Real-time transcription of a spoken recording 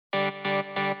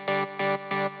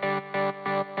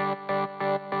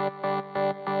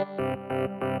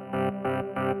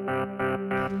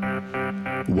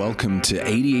Welcome to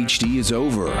ADHD is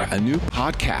Over, a new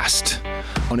podcast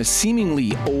on a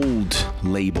seemingly old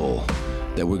label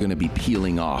that we're going to be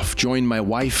peeling off. Join my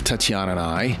wife, Tatiana, and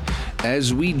I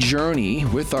as we journey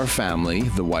with our family,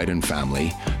 the Wyden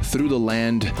family, through the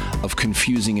land of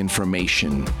confusing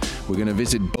information. We're going to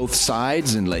visit both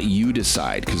sides and let you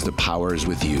decide because the power is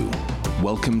with you.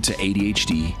 Welcome to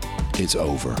ADHD is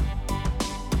Over.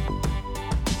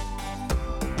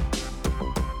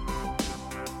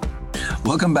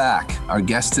 Welcome back. Our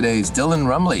guest today is Dylan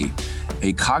Rumley,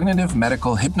 a cognitive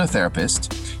medical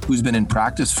hypnotherapist who's been in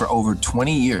practice for over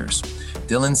 20 years.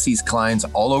 Dylan sees clients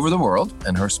all over the world,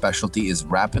 and her specialty is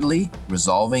rapidly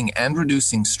resolving and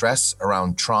reducing stress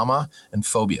around trauma and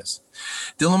phobias.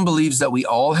 Dylan believes that we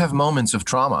all have moments of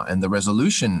trauma, and the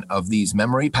resolution of these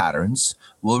memory patterns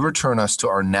will return us to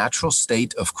our natural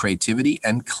state of creativity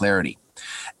and clarity.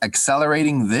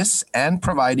 Accelerating this and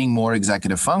providing more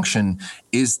executive function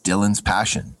is Dylan's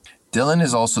passion. Dylan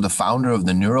is also the founder of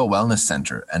the Neuro Wellness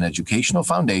Center, an educational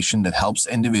foundation that helps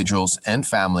individuals and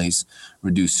families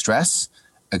reduce stress,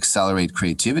 accelerate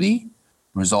creativity,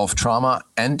 resolve trauma,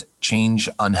 and change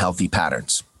unhealthy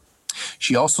patterns.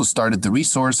 She also started the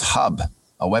Resource Hub,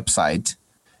 a website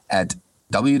at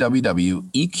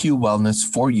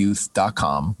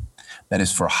www.eqwellnessforyouth.com that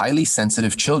is for highly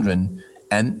sensitive children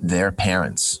and their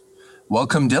parents.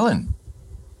 Welcome, Dylan.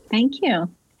 Thank you.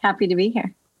 Happy to be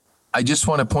here. I just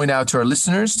want to point out to our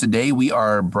listeners, today we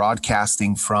are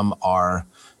broadcasting from our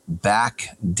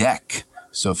back deck.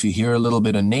 So if you hear a little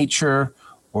bit of nature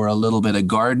or a little bit of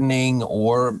gardening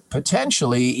or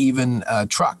potentially even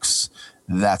trucks,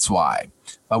 that's why.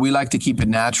 But we like to keep it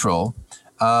natural.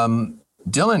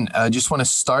 Dylan, I just want to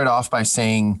start off by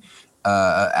saying,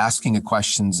 asking the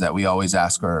questions that we always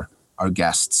ask our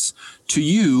guests. To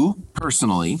you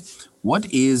personally,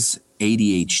 what is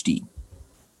ADHD?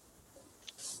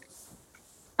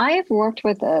 I have worked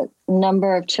with a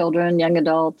number of children, young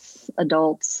adults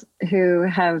who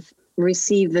have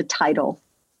received the title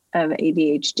of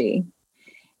ADHD.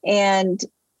 And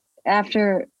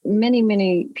after many,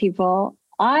 many people,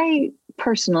 I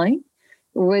personally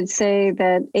would say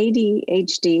that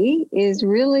ADHD is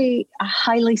really a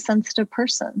highly sensitive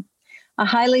person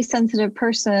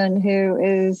who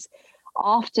is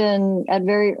often at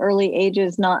very early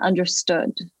ages not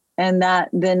understood. And that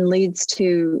then leads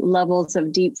to levels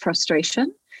of deep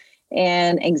frustration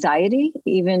and anxiety,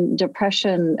 even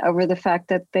depression over the fact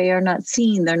that they are not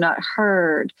seen, they're not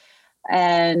heard.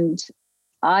 And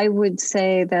I would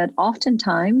say that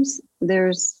oftentimes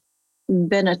there's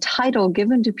been a title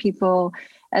given to people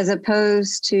as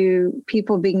opposed to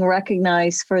people being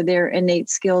recognized for their innate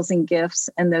skills and gifts,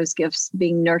 and those gifts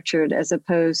being nurtured as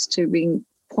opposed to being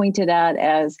pointed at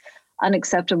as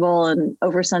unacceptable and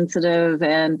oversensitive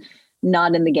and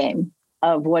not in the game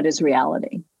of what is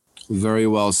reality. Very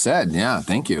well said. Yeah,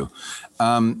 thank you.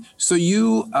 So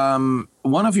you,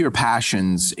 one of your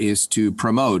passions is to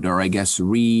promote, or I guess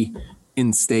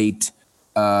reinstate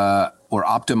or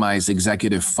optimize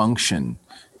executive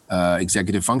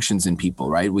functions in people,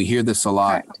 right? We hear this a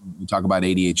lot. Correct. We talk about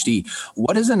ADHD.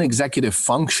 What is an executive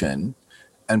function?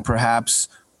 And perhaps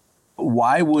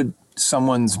why would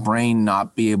someone's brain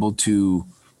not be able to,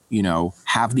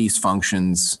 have these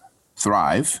functions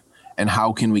thrive? And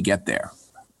how can we get there?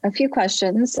 A few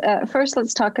questions. First,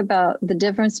 let's talk about the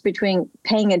difference between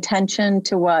paying attention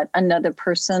to what another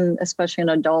person, especially an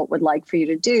adult, would like for you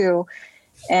to do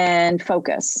and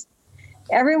focus.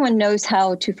 Everyone knows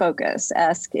how to focus.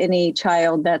 Ask any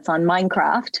child that's on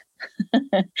Minecraft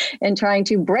and trying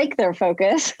to break their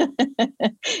focus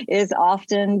is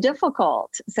often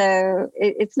difficult. So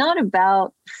it's not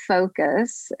about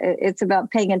focus. It's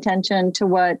about paying attention to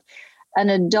what an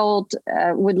adult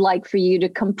would like for you to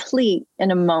complete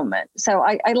in a moment. So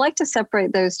I like to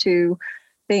separate those two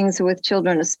things with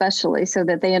children, especially so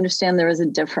that they understand there is a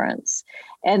difference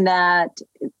and that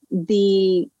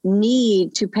the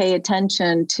need to pay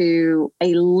attention to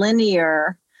a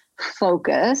linear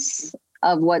focus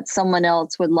of what someone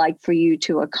else would like for you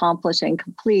to accomplish and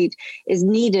complete is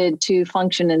needed to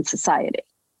function in society.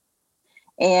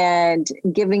 And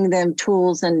giving them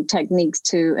tools and techniques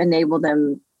to enable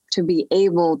them to be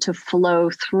able to flow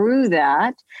through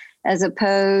that as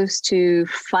opposed to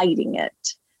fighting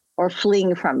it or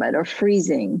fleeing from it or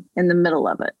freezing in the middle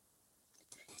of it.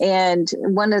 And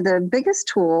one of the biggest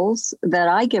tools that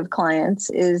I give clients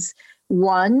is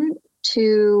one,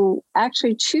 to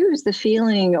actually choose the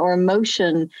feeling or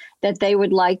emotion that they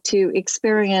would like to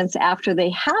experience after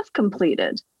they have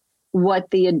completed what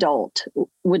the adult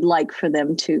would like for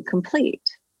them to complete.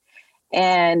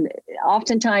 And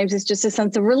oftentimes it's just a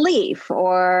sense of relief,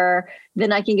 or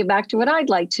then I can get back to what I'd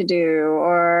like to do,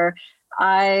 or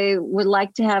I would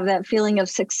like to have that feeling of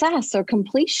success or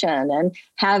completion, and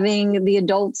having the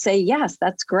adult say, yes,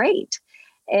 that's great.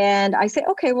 And I say,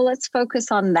 okay, well, let's focus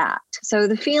on that. So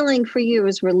the feeling for you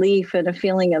is relief and a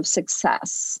feeling of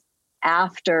success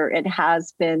after it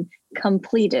has been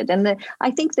completed. And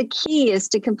I think the key is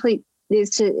to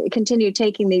continue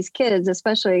taking these kids,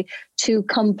 especially to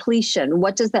completion.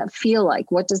 What does that feel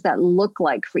like? What does that look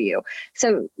like for you?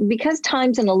 So because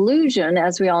time's an illusion,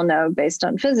 as we all know, based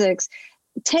on physics,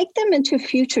 take them into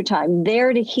future time.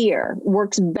 There to here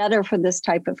works better for this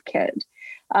type of kid.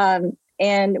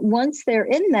 And once they're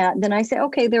in that, then I say,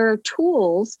 okay, there are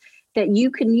tools that you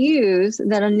can use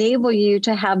that enable you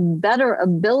to have better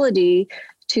ability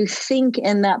to think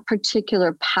in that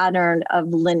particular pattern of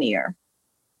linear.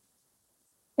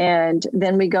 And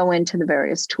then we go into the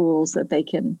various tools that they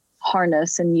can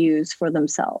harness and use for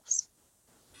themselves.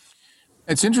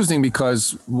 It's interesting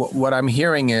because what I'm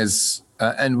hearing is,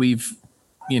 and we've,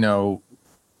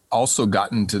 also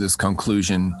gotten to this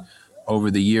conclusion over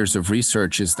the years of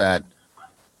research, is that,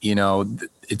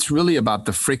 it's really about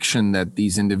the friction that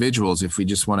these individuals, if we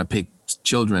just want to pick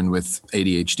children with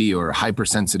ADHD or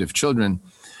hypersensitive children,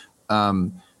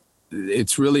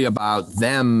 it's really about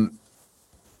them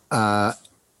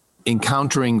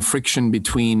encountering friction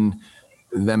between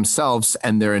themselves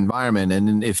and their environment.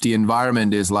 And if the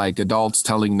environment is like adults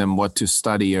telling them what to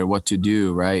study or what to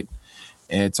do, right?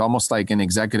 It's almost like an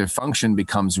executive function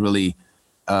becomes really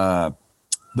the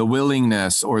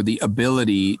willingness or the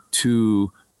ability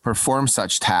to perform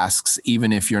such tasks,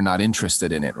 even if you're not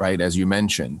interested in it, right? As you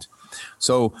mentioned.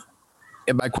 So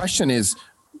my question is,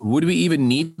 would we even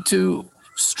need to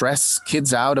stress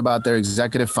kids out about their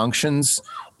executive functions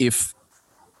if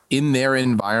in their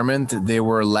environment there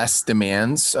were less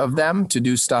demands of them to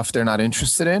do stuff they're not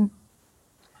interested in?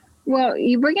 Well,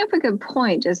 you bring up a good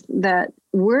point, is that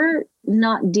we're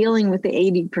not dealing with the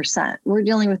 80%. We're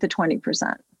dealing with the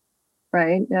 20%,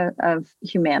 right, of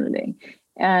humanity.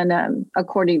 And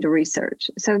according to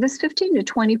research. So this 15 to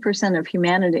 20% of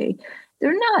humanity,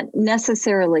 they're not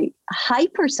necessarily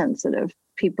hypersensitive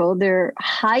people. They're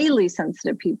highly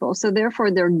sensitive people. So therefore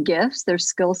their gifts, their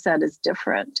skill set is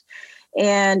different.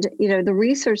 And, the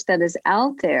research that is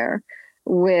out there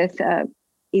with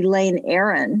Elaine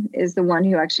Aron is the one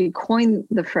who actually coined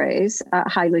the phrase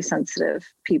highly sensitive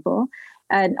people.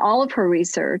 And all of her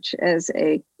research as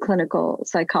a clinical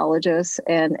psychologist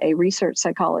and a research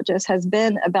psychologist has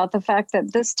been about the fact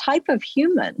that this type of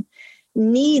human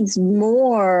needs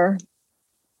more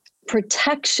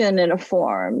protection in a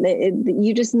form.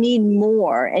 You just need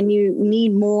more, and you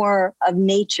need more of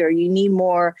nature. You need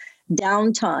more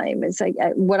downtime. It's like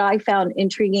what I found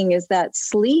intriguing is that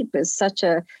sleep is such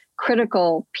a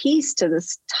critical piece to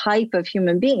this type of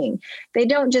human being. They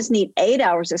don't just need 8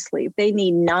 hours of sleep. They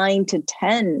need 9 to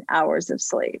 10 hours of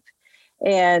sleep.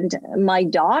 And my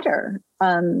daughter,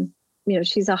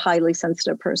 she's a highly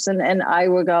sensitive person. And I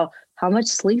would go, how much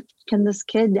sleep can this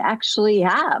kid actually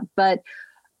have? But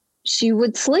she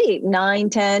would sleep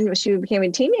 9, 10. When she became a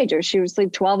teenager, she would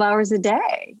sleep 12 hours a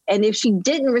day. And if she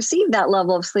didn't receive that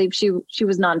level of sleep, she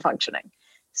was non-functioning.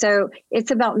 So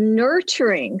it's about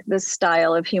nurturing this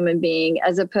style of human being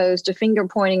as opposed to finger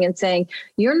pointing and saying,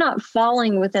 you're not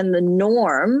falling within the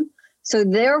norm. So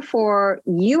therefore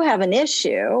you have an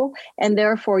issue, and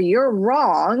therefore you're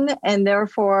wrong, and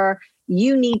therefore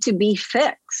you need to be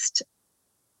fixed.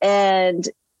 And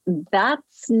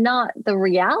that's not the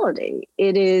reality.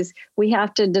 It is, we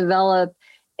have to develop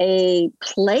a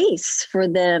place for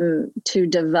them to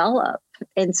develop.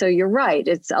 And so you're right.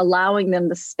 It's allowing them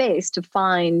the space to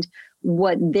find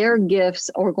what their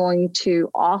gifts are going to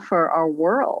offer our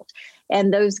world.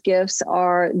 And those gifts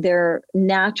are their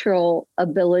natural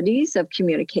abilities of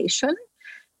communication.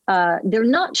 They're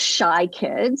not shy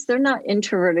kids. They're not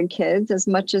introverted kids as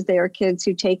much as they are kids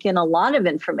who take in a lot of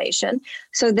information.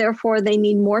 So therefore, they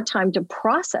need more time to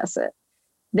process it.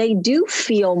 They do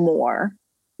feel more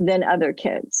than other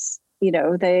kids.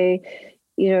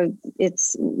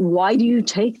 It's, why do you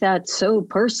take that so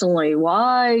personally?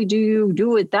 Why do you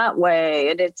do it that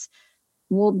way? And it's,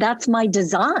 well, that's my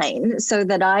design so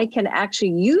that I can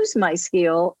actually use my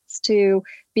skills to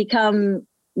become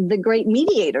the great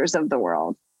mediators of the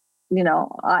world.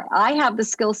 I have the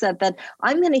skill set that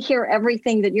I'm going to hear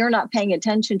everything that you're not paying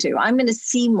attention to. I'm going to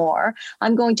see more.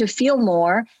 I'm going to feel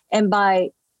more. And by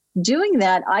doing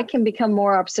that, I can become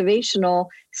more observational,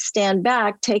 stand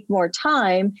back, take more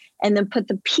time, and then put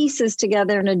the pieces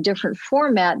together in a different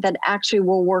format that actually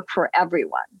will work for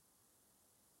everyone.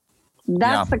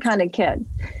 That's the kind of kid.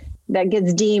 that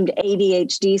gets deemed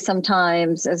ADHD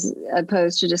sometimes as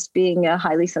opposed to just being a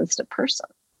highly sensitive person.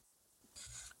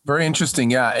 Very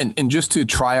interesting. Yeah. And just to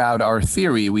try out our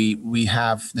theory, we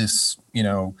have this,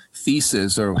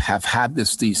 thesis, or have had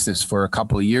this thesis for a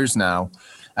couple of years now,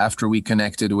 after we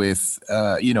connected with,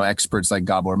 experts like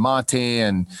Gabor Mate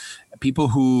and people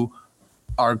who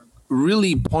are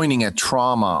really pointing at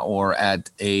trauma or at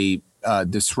a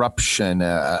disruption,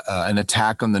 an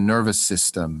attack on the nervous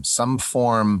system, some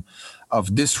form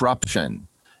of disruption,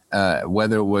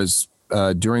 whether it was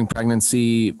during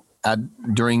pregnancy,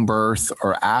 during birth,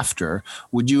 or after.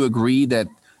 Would you agree that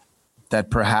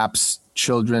perhaps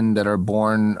children that are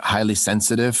born highly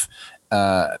sensitive,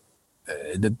 that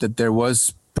there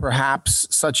was perhaps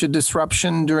such a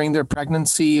disruption during their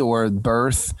pregnancy or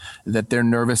birth, that their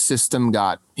nervous system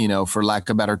got, for lack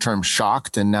of a better term,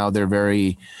 shocked, and now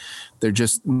they're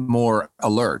just more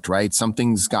alert, right?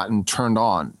 Something's gotten turned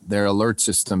on. Their alert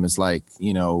system is like,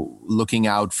 looking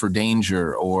out for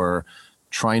danger or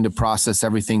trying to process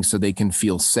everything so they can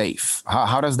feel safe.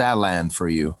 How does that land for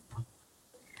you?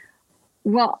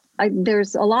 Well,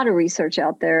 there's a lot of research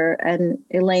out there, and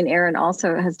Elaine Aron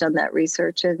also has done that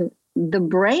research, and the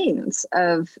brains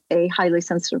of a highly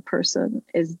sensitive person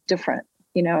is different,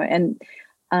 and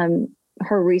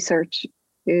her research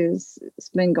it's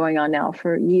been going on now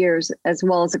for years, as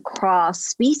well as across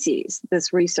species,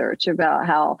 this research about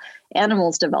how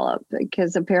animals develop,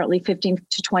 because apparently 15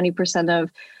 to 20% of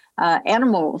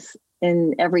animals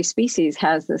in every species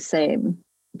has the same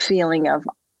feeling of,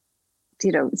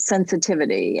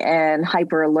 sensitivity and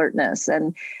hyper alertness.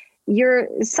 And you're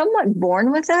somewhat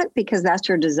born with it because that's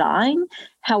your design.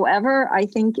 However, I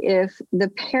think if the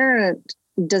parent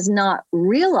does not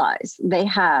realize they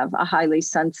have a highly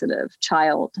sensitive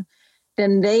child,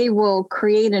 then they will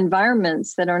create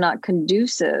environments that are not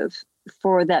conducive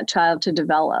for that child to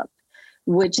develop,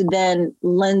 which then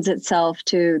lends itself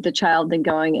to the child then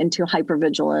going into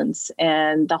hypervigilance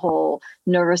and the whole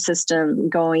nervous system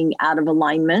going out of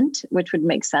alignment, which would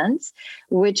make sense,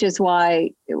 which is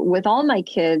why with all my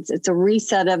kids, it's a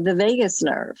reset of the vagus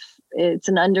nerve. It's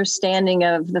an understanding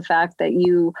of the fact that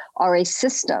you are a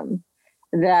system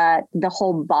that the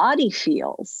whole body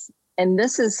feels. And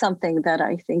this is something that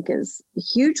I think is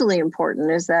hugely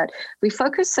important, is that we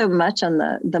focus so much on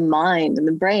the mind and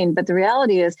the brain, but the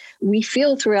reality is we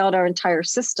feel throughout our entire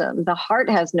system. The heart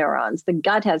has neurons, the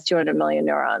gut has 200 million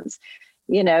neurons.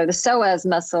 The psoas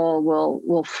muscle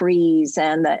will freeze.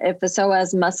 And if the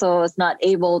psoas muscle is not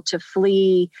able to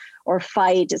flee or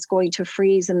fight, it's going to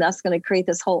freeze. And that's going to create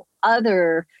this whole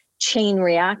other chain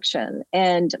reaction.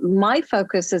 And my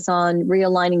focus is on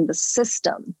realigning the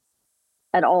system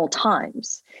at all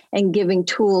times and giving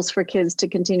tools for kids to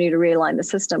continue to realign the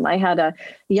system. I had a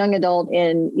young adult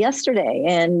in yesterday,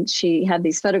 and she had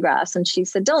these photographs, and she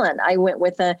said, Dylan, I went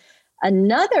with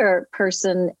another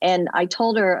person, and I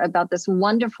told her about this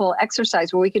wonderful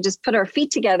exercise where we could just put our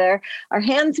feet together, our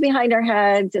hands behind our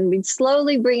heads, and we'd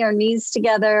slowly bring our knees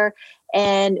together.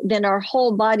 And then our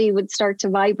whole body would start to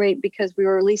vibrate because we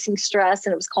were releasing stress,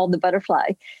 and it was called the butterfly.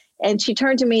 And she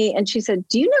turned to me and she said,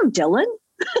 do you know Dylan?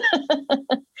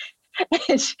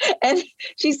 And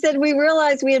she said, we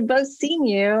realized we had both seen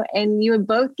you and you had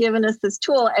both given us this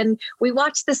tool. And we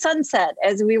watched the sunset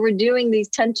as we were doing these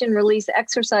tension release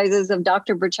exercises of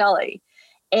Dr. Bercelli.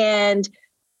 And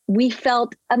we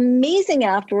felt amazing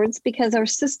afterwards because our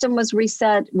system was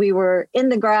reset. We were in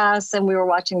the grass and we were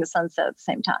watching the sunset at the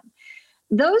same time.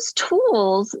 Those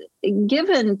tools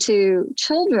given to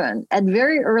children at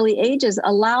very early ages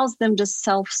allows them to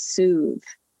self-soothe.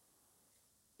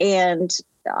 And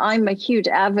I'm a huge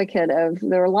advocate of,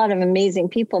 there are a lot of amazing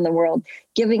people in the world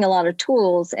giving a lot of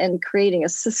tools and creating a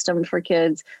system for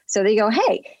kids. So they go,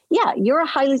 hey, yeah, you're a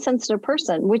highly sensitive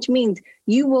person, which means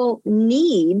you will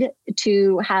need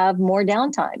to have more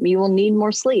downtime. You will need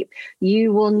more sleep.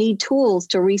 You will need tools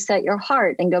to reset your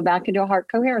heart and go back into a heart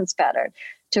coherence pattern,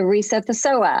 to reset the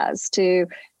psoas, to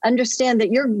understand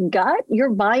that your gut, your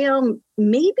biome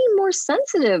may be more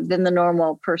sensitive than the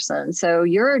normal person. So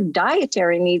your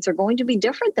dietary needs are going to be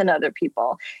different than other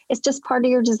people. It's just part of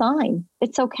your design.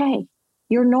 It's okay.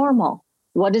 You're normal.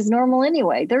 What is normal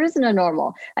anyway? There isn't a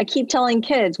normal. I keep telling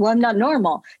kids, well, I'm not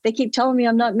normal. They keep telling me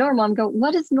I'm not normal. I'm going,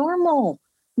 what is normal?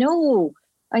 No.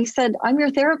 I said, I'm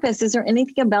your therapist. Is there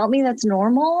anything about me that's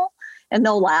normal? And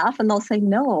they'll laugh and they'll say,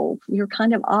 no, you're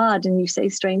kind of odd and you say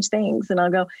strange things. And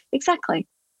I'll go, exactly.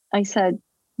 I said,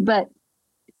 but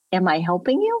am I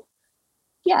helping you?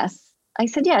 Yes. I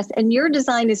said, yes. And your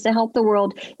design is to help the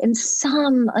world in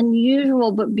some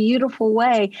unusual but beautiful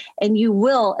way. And you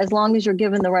will, as long as you're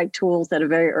given the right tools at a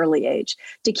very early age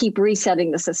to keep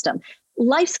resetting the system.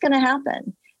 Life's going to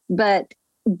happen. But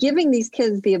giving these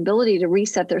kids the ability to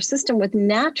reset their system with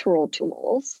natural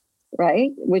tools,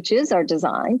 right, which is our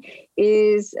design,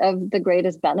 is of the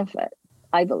greatest benefit,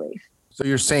 I believe. So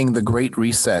you're saying the Great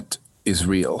Reset is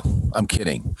real? I'm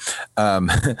kidding.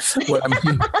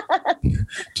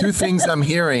 Two things I'm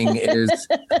hearing is...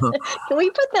 Can we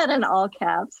put that in all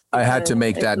caps? I had to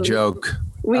make that joke.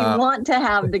 We want to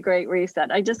have the Great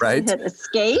Reset. I just hit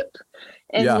escape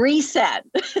and reset.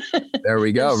 There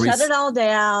we go. Shut it all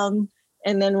down,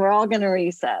 and then we're all going to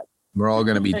reset. We're all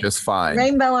going to be just fine.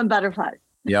 Rainbow and butterflies.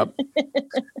 Yep.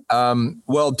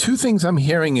 Well, two things I'm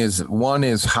hearing is, one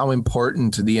is how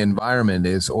important the environment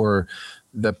is, or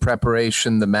the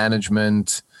preparation, the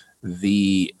management,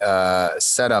 the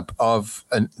setup of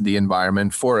the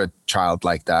environment for a child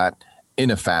like that in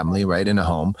a family, right, in a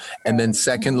home. And then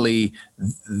secondly,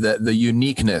 the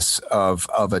uniqueness of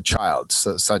a child,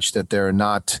 such that they're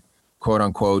not, quote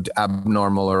unquote,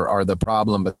 abnormal or are the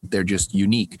problem, but they're just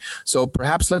unique. So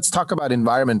perhaps let's talk about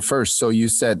environment first. So you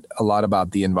said a lot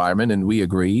about the environment, and we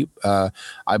agree.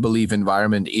 I believe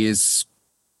environment is,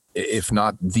 if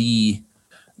not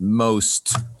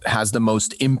has the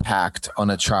most impact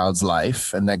on a child's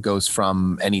life. And that goes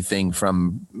from anything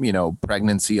from,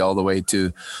 pregnancy all the way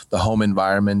to the home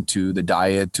environment, to the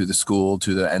diet, to the school,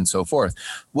 and so forth.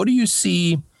 What do you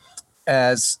see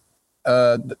as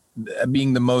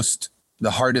being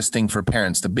the hardest thing for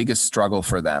parents, the biggest struggle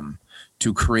for them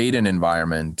to create an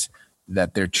environment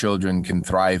that their children can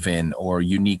thrive in or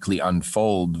uniquely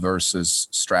unfold, versus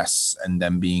stress and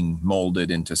them being molded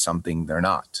into something they're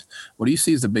not? What do you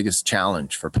see as the biggest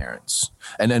challenge for parents?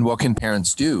 And then what can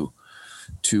parents do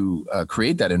to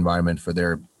create that environment for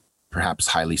their perhaps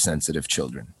highly sensitive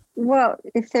children? Well,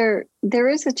 if there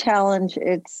is a challenge,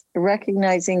 it's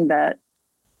recognizing that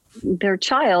their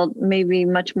child may be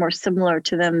much more similar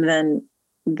to them than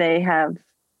they have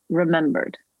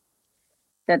remembered,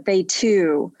 that they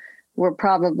too were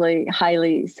probably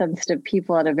highly sensitive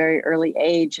people at a very early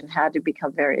age and had to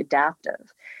become very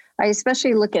adaptive. I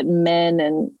especially look at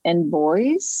men and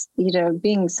boys,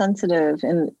 being sensitive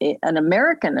in an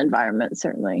American environment,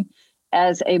 certainly,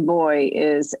 as a boy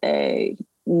is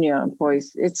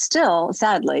boys, it's still,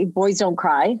 sadly, boys don't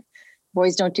cry,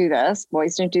 boys don't do this,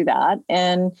 boys don't do that.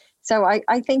 And so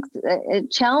I think a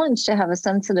challenge to have a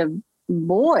sensitive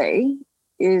boy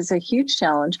is a huge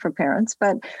challenge for parents.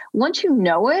 But once you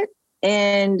know it,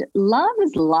 and love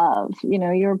is love,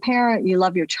 you're a parent, you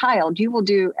love your child, you will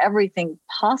do everything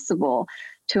possible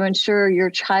to ensure your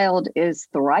child is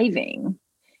thriving,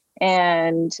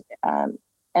 and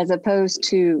as opposed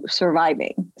to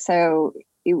surviving. So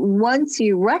once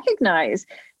you recognize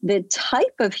the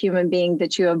type of human being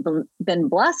that you have been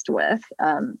blessed with,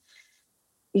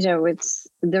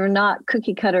 they're not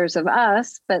cookie cutters of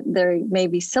us, but they may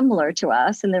be similar to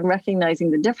us, and then recognizing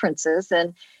the differences.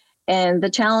 And the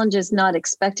challenge is not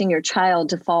expecting your child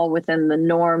to fall within the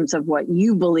norms of what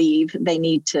you believe they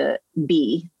need to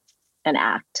be and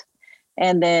act.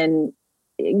 And then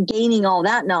gaining all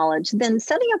that knowledge, then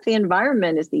setting up the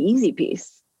environment is the easy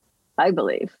piece, I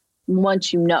believe.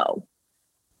 Once you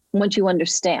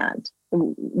understand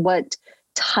what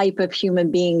type of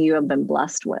human being you have been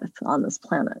blessed with on this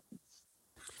planet.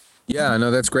 Yeah,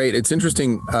 no, that's great. It's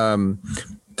interesting.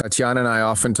 Tatiana and I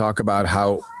often talk about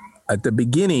how at the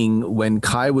beginning, when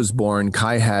Kai was born,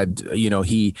 Kai had,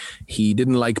 he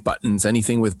didn't like buttons,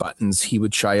 anything with buttons he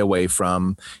would shy away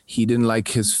from. He didn't like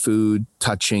his food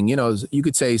touching. You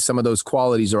could say some of those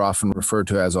qualities are often referred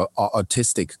to as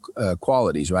autistic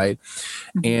qualities, right?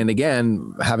 Mm-hmm. And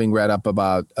again, having read up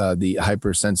about the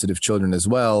hypersensitive children as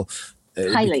well.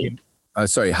 Highly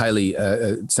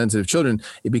sensitive children,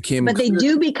 it became... But they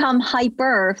do become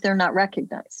hyper if they're not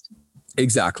recognized.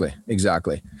 Exactly.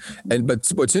 But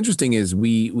what's interesting is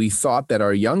we thought that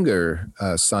our younger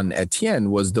son,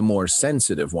 Etienne, was the more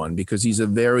sensitive one, because he's a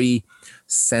very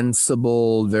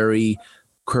sensible, very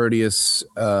courteous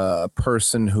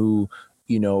person who,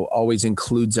 always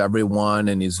includes everyone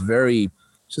and is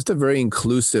just a very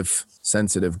inclusive,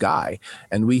 sensitive guy.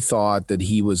 And we thought that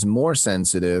he was more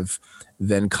sensitive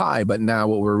than Kai. But now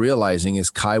what we're realizing is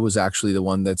Kai was actually the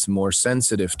one that's more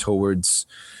sensitive towards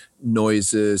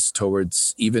noises,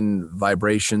 towards even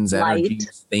vibrations,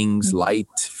 energies, things, light,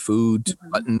 food,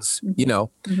 buttons,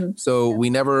 So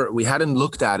we hadn't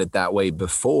looked at it that way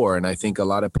before. And I think a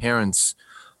lot of parents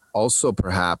also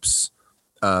perhaps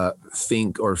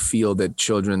think or feel that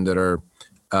children that are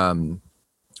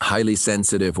highly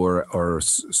sensitive or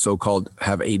so-called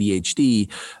have ADHD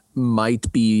might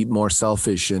be more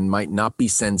selfish and might not be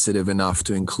sensitive enough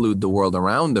to include the world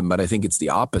around them. But I think it's the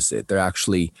opposite. They're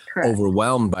actually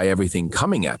overwhelmed by everything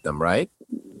coming at them, right?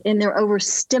 and they're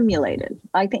overstimulated.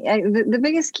 I think the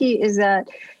biggest key is that,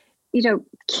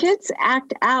 kids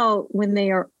act out when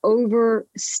they are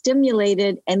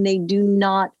overstimulated and they do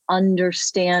not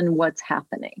understand what's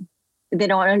happening. They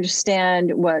don't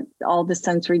understand what all the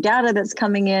sensory data that's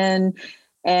coming in,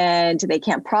 and they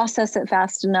can't process it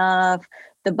fast enough.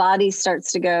 The body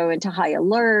starts to go into high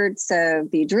alert. So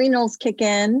the adrenals kick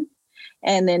in,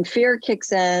 and then fear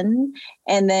kicks in,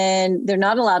 and then they're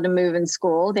not allowed to move in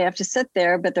school. They have to sit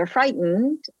there, but they're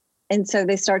frightened. And so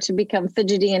they start to become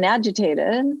fidgety and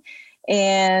agitated.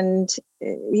 And,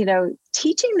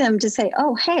 teaching them to say,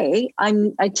 oh, hey,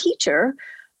 I'm a teacher.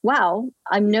 Wow,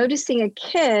 I'm noticing a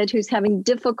kid who's having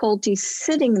difficulty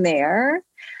sitting there.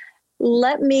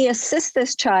 Let me assist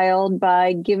this child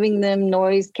by giving them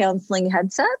noise canceling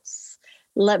headsets.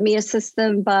 Let me assist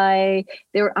them by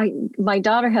my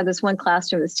daughter had this one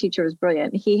classroom. This teacher was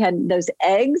brilliant. He had those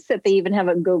eggs that they even have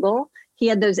at Google. He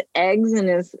had those eggs in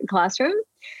his classroom.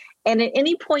 And at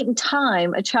any point in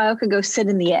time, a child could go sit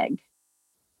in the egg,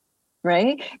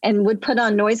 right? And would put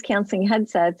on noise canceling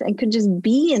headsets and could just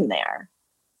be in there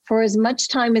for as much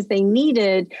time as they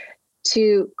needed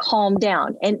to calm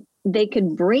down. And they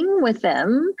could bring with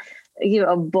them,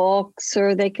 books,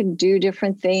 or they could do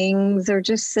different things or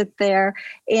just sit there.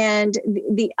 And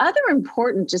the other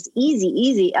important, just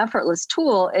easy, effortless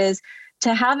tool is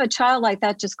to have a child like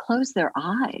that just close their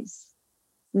eyes.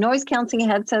 Noise canceling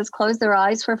headsets, close their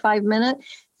eyes for 5 minutes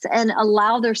and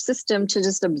allow their system to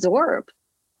just absorb,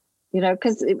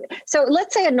 so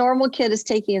let's say a normal kid is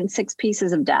taking in 6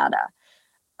 pieces of data.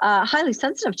 A highly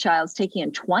sensitive child's taking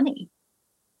in 20.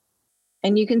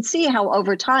 And you can see how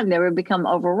over time they would become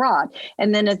overwrought.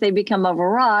 And then as they become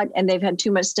overwrought and they've had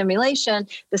too much stimulation,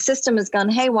 the system has gone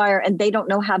haywire and they don't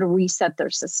know how to reset their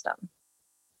system.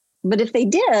 But if they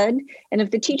did, and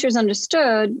if the teachers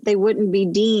understood, they wouldn't be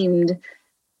deemed,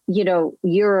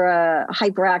 you're a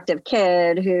hyperactive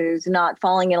kid who's not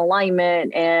falling in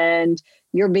alignment and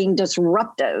you're being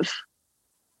disruptive.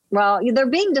 Well, they're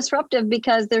being disruptive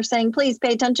because they're saying, please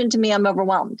pay attention to me, I'm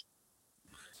overwhelmed.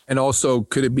 And also,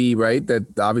 could it be right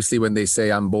that obviously when they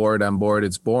say I'm bored,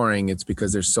 it's boring, it's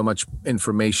because there's so much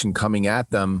information coming at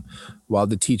them while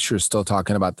the teacher is still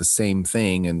talking about the same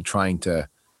thing and trying to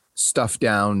stuff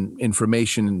down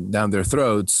information down their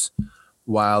throats,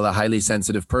 while a highly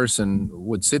sensitive person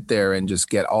would sit there and just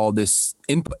get all this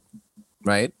input,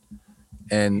 right?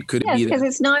 And could it be because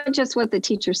it's not just what the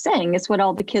teacher's saying, it's what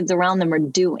all the kids around them are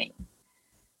doing.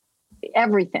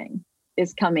 Everything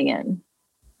is coming in.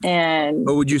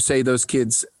 But would you say those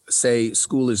kids say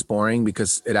school is boring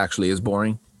because it actually is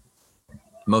boring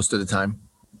most of the time?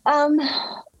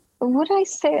 Would I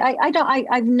say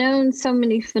I've known so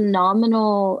many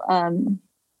phenomenal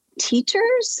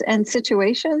teachers and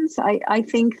situations. I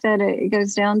think that it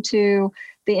goes down to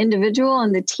the individual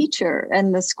and the teacher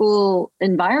and the school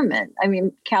environment. I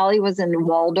mean, Callie was in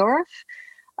Waldorf.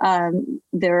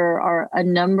 There are a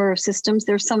number of systems.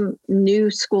 There's some new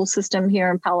school system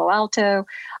here in Palo Alto.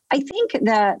 I think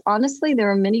that honestly,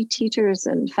 there are many teachers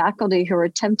and faculty who are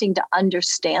attempting to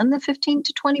understand the 15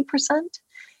 to 20%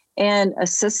 and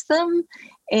assist them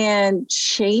and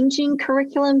changing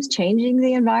curriculums, changing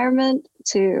the environment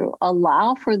to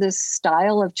allow for this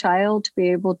style of child to be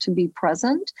able to be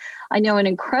present. I know an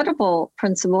incredible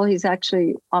principal, he's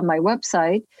actually on my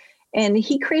website, and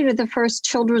he created the first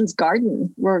children's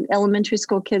garden where elementary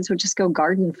school kids would just go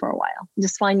garden for a while,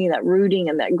 just finding that rooting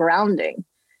and that grounding,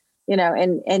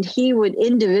 and he would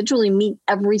individually meet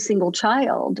every single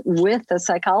child with a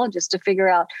psychologist to figure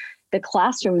out the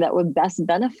classroom that would best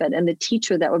benefit and the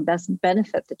teacher that would best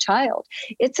benefit the child.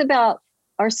 It's about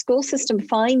our school system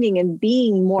finding and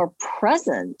being more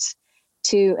present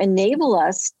to enable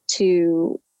us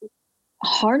to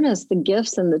harness the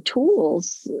gifts and the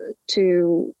tools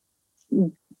to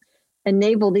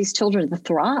enable these children to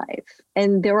thrive.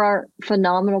 And there are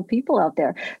phenomenal people out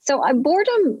there. So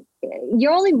boredom,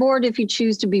 you're only bored if you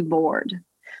choose to be bored.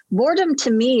 Boredom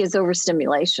to me is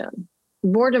overstimulation.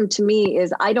 Boredom to me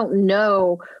is I don't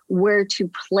know where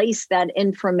to place that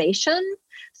information,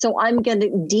 so I'm going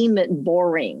to deem it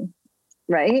boring,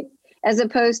 right? As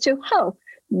opposed to,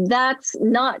 that's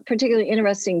not particularly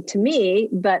interesting to me,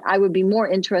 but I would be more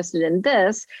interested in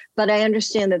this. But I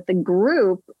understand that the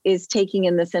group is taking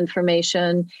in this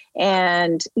information.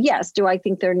 And yes, do I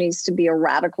think there needs to be a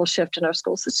radical shift in our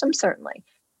school system? Certainly.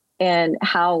 And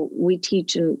how we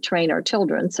teach and train our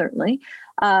children, certainly.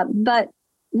 But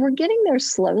we're getting there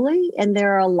slowly, and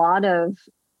there are a lot of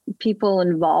people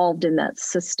involved in that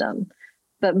system.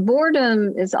 But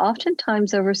boredom is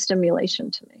oftentimes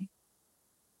overstimulation to me.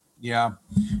 Yeah.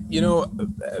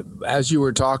 As you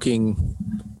were talking,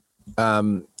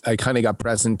 I kind of got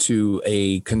present to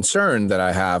a concern that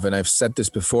I have, and I've said this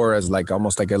before as like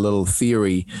almost like a little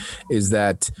theory, is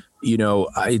that, you know,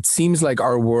 it seems like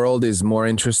our world is more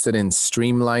interested in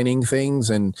streamlining things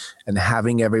and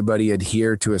having everybody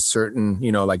adhere to a certain,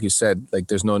 you know, like you said, like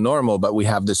there's no normal, but we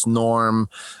have this norm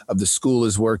of the school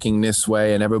is working this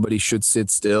way and everybody should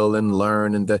sit still and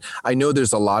learn. And I know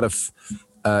there's a lot of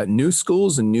new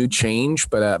schools and new change,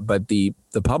 but the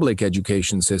public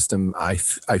education system, I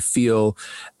feel,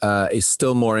 is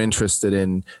still more interested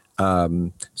in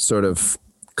sort of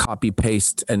copy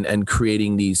paste and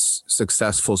creating these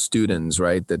successful students,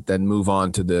 right? That then move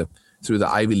on to through the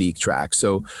Ivy League track.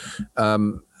 So,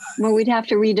 well, we'd have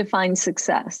to redefine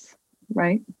success,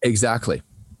 right? Exactly.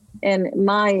 And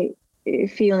my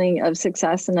feeling of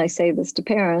success, and I say this to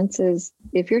parents, is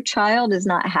if your child is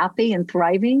not happy and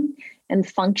thriving and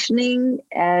functioning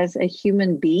as a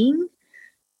human being,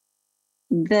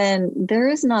 then there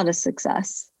is not a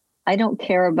success. I don't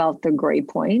care about the gray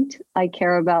point. I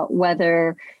care about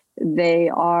whether they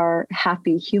are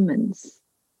happy humans,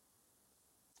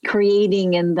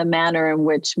 creating in the manner in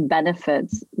which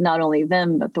benefits not only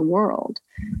them, but the world.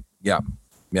 Yeah.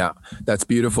 Yeah, that's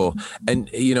beautiful. And,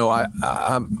 you know,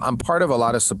 I'm part of a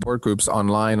lot of support groups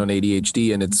online on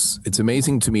ADHD, and it's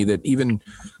amazing to me that even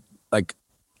like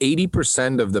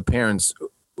 80% of the parents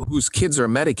whose kids are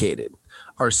medicated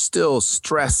are still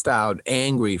stressed out,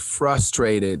 angry,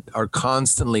 frustrated, are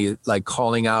constantly like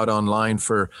calling out online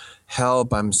for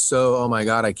help. Oh my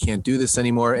God, I can't do this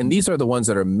anymore. And these are the ones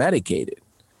that are medicated,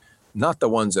 not the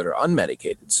ones that are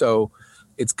unmedicated. So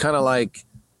it's kind of like,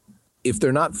 if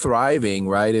they're not thriving,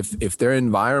 right? If their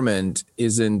environment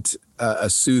isn't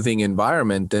a soothing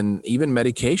environment, then even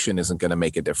medication isn't going to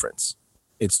make a difference.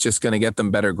 It's just going to get them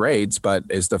better grades, but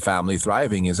is the family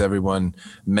thriving? Is everyone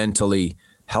mentally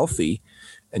healthy?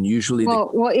 And usually,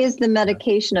 well, is the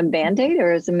medication a Band-Aid,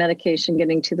 or is the medication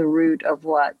getting to the root of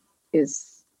what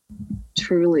is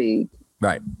truly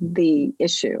right the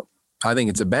issue? I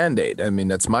think it's a Band-Aid. I mean,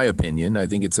 that's my opinion. I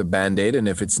think it's a Band-Aid. And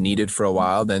if it's needed for a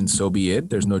while, then so be it.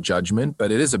 There's no judgment,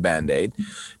 but it is a Band-Aid.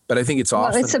 But I think it's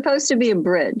often... Well, it's supposed to be a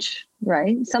bridge,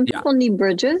 right? Some people need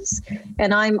bridges,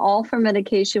 and I'm all for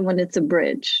medication when it's a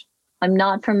bridge. I'm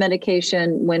not for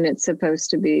medication when it's supposed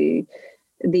to be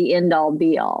the end all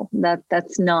be all.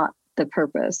 That's not the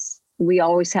purpose. We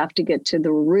always have to get to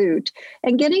the root,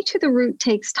 and getting to the root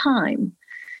takes time.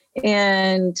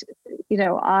 And, you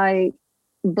know, I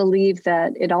believe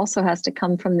that it also has to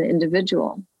come from the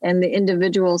individual, and the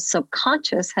individual's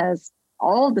subconscious has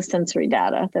all the sensory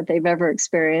data that they've ever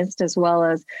experienced, as well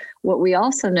as what we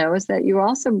also know is that you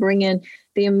also bring in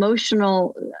the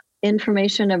emotional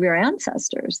information of your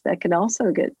ancestors that could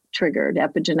also get triggered,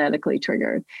 epigenetically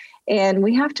triggered. And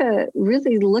we have to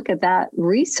really look at that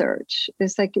research.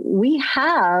 It's like we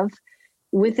have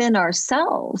within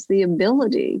ourselves the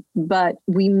ability, but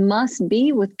we must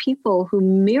be with people who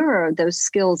mirror those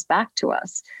skills back to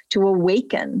us to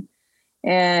awaken.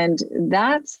 And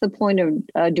that's the point of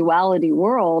a duality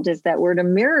world, is that we're to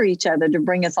mirror each other to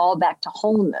bring us all back to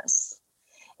wholeness.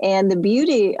 And the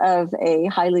beauty of a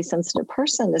highly sensitive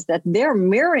person is that their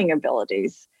mirroring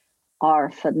abilities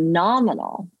are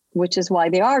phenomenal, which is why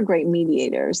they are great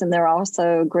mediators, and they're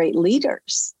also great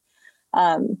leaders.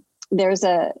 There's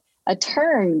a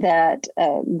term that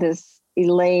this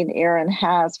Elaine Aron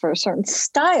has for a certain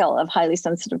style of highly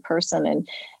sensitive person.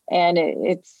 And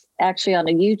it's actually on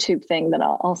a YouTube thing that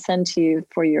I'll send to you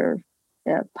for your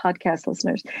podcast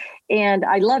listeners. And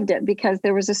I loved it because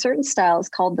there was a certain style. It's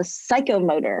called the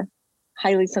psychomotor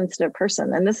highly sensitive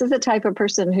person. And this is the type of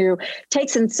person who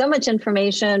takes in so much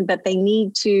information, but they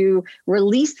need to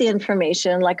release the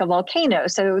information like a volcano.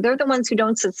 So they're the ones who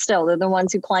don't sit still. They're the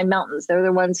ones who climb mountains. They're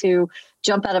the ones who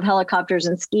jump out of helicopters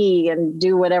and ski and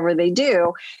do whatever they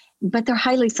do, but they're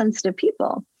highly sensitive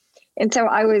people. And so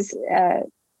I was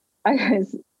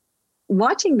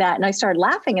watching that and I started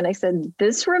laughing, and I said,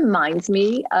 this reminds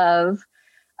me of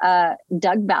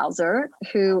Doug Bowser,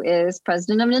 who is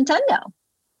president of Nintendo.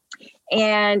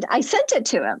 And I sent it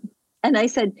to him and I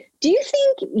said, do you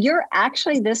think you're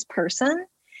actually this person?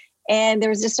 And there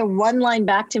was just a one line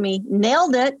back to me,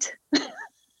 nailed it.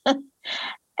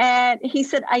 And he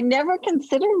said, I never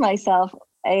considered myself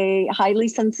a highly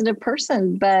sensitive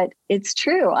person, but it's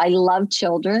true. I love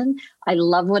children. I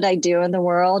love what I do in the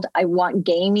world. I want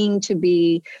gaming to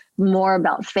be more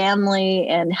about family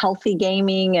and healthy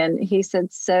gaming. And he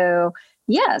said, so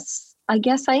yes, I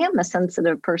guess I am a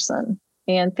sensitive person.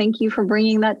 And thank you for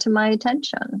bringing that to my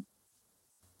attention.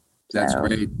 That's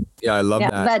great. Yeah, I love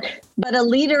that. But a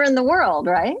leader in the world,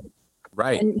 right?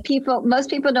 Right. And most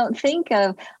people don't think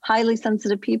of highly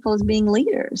sensitive people as being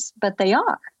leaders, but they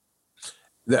are.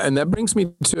 And that brings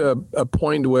me to a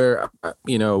point where,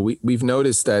 we've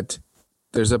noticed that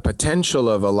there's a potential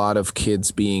of a lot of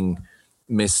kids being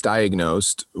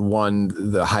misdiagnosed. One,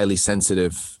 the highly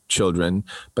sensitive children,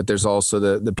 but there's also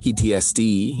the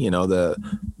PTSD,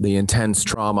 the intense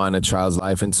trauma in a child's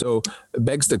life. And so it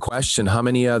begs the question, how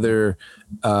many other,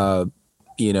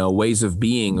 ways of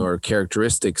being or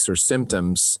characteristics or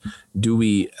symptoms do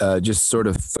we just sort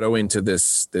of throw into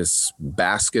this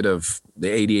basket of the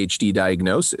ADHD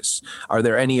diagnosis? Are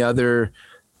there any others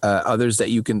that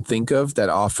you can think of that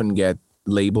often get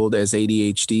labeled as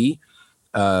ADHD,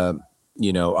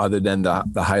 other than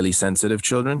the highly sensitive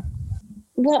children?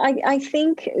 Well, I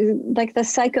think like the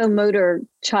psychomotor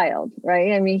child,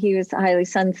 right? I mean, he was highly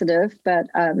sensitive, but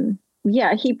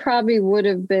he probably would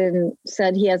have been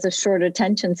said he has a short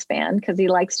attention span because he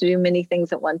likes to do many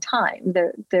things at one time.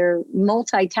 They're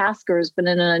multitaskers, but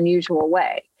in an unusual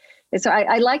way. And so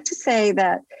I like to say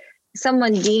that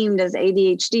someone deemed as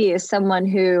ADHD is someone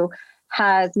who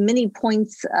has many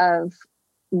points of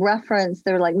reference.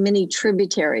 They're like many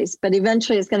tributaries, but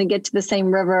eventually it's going to get to the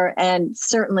same river and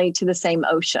certainly to the same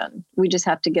ocean. We just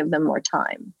have to give them more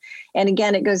time. And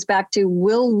again, it goes back to,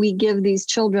 will we give these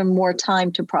children more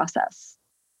time to process,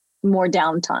 more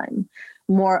downtime,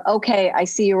 more, okay, I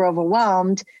see you're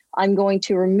overwhelmed. I'm going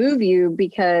to remove you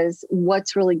because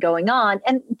what's really going on?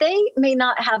 And they may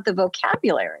not have the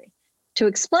vocabulary to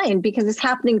explain because it's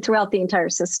happening throughout the entire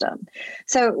system.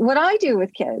 So what I do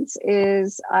with kids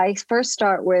is I first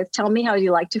start with, tell me how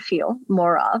you like to feel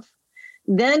more of.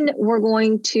 Then we're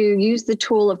going to use the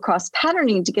tool of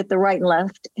cross-patterning to get the right and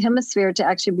left hemisphere to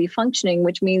actually be functioning,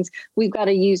 which means we've got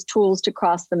to use tools to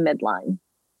cross the midline.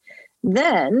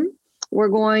 Then we're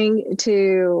going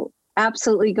to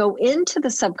absolutely go into the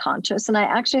subconscious. And I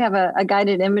actually have a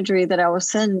guided imagery that I will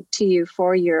send to you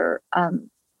for your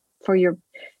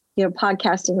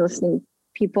podcasting listening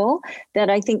people that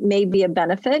I think may be a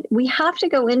benefit. We have to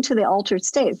go into the altered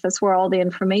states. That's where all the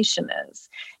information is.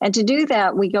 And to do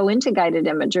that, we go into guided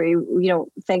imagery.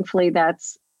 Thankfully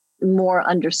that's more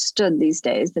understood these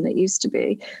days than it used to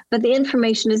be, but the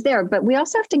information is there, but we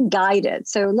also have to guide it.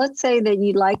 So let's say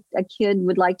that a kid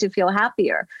would like to feel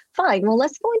happier. Fine. Well,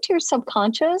 let's go into your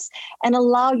subconscious and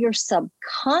allow your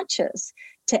subconscious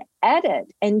to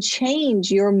edit and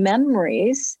change your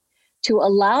memories to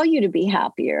allow you to be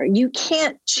happier. You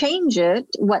can't change it.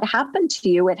 What happened to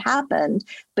you, it happened,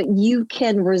 but you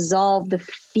can resolve the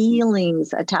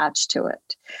feelings attached to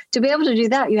it. To be able to do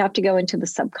that, you have to go into the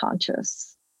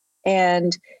subconscious.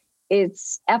 And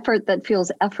it's effort that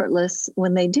feels effortless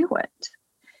when they do it.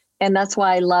 And that's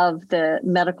why I love the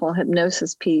medical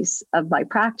hypnosis piece of my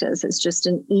practice. It's just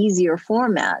an easier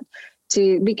format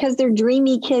because they're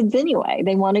dreamy kids anyway.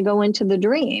 They want to go into the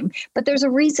dream, but there's a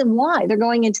reason why they're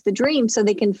going into the dream, so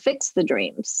they can fix the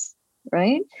dreams,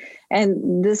 right?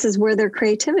 And this is where their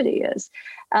creativity is.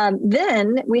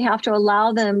 Then we have to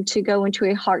allow them to go into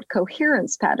a heart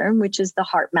coherence pattern, which is the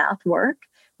heart math work,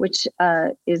 which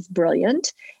is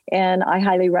brilliant. And I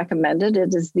highly recommend it.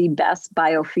 It is the best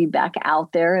biofeedback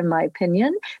out there, in my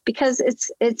opinion, because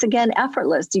it's again,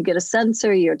 effortless. You get a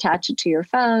sensor, you attach it to your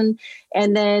phone,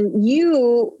 and then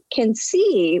you can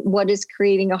see what is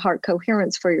creating a heart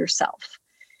coherence for yourself.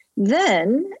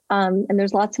 Then, and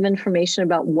there's lots of information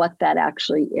about what that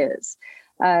actually is.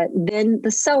 Then the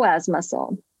psoas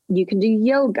muscle. You can do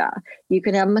yoga. You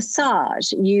can have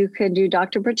massage. You could do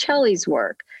Dr. Bercelli's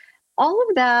work. All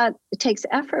of that takes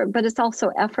effort, but it's also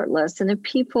effortless. And if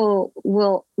people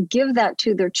will give that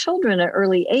to their children at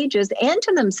early ages and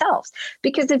to themselves,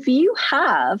 because if you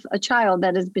have a child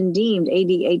that has been deemed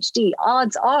ADHD,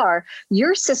 odds are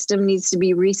your system needs to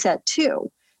be reset too,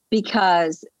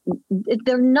 because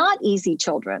they're not easy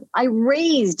children. I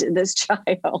raised this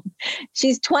child.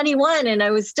 She's 21 and I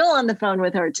was still on the phone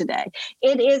with her today.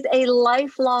 It is a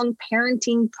lifelong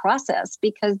parenting process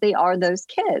because they are those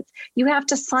kids. You have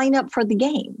to sign up for the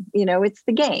game. It's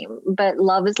the game, but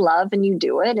love is love and you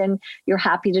do it and you're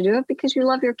happy to do it because you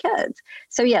love your kids.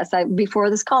 So yes,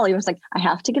 before this call, he was like, I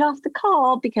have to get off the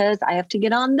call because I have to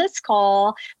get on this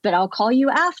call, but I'll call you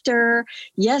after.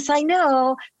 Yes, I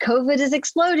know COVID is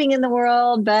exploding in the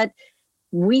world, but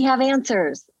we have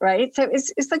answers, right? So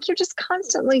it's like you're just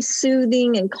constantly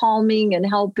soothing and calming and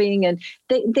helping, and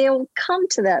they'll come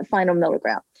to that final middle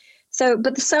ground. So,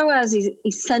 but the psoas is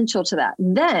essential to that.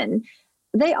 Then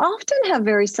they often have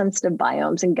very sensitive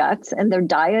biomes and guts, and their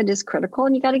diet is critical,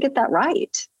 and you got to get that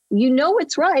right.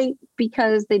 It's right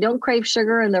because they don't crave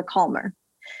sugar and they're calmer.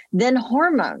 Then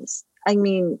hormones. I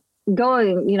mean,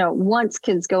 once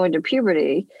kids go into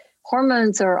puberty,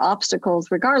 hormones are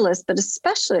obstacles regardless, but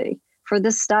especially for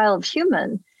this style of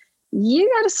human, you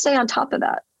got to stay on top of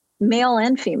that. male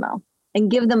and female, and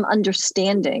give them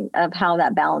understanding of how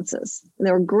that balances.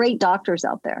 There are great doctors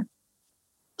out there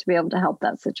to be able to help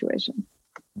that situation.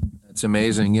 That's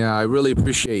amazing. Yeah, I really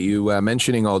appreciate you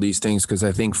mentioning all these things, because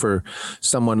I think for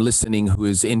someone listening who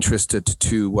is interested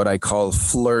to what I call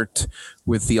flirt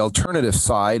with the alternative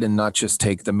side and not just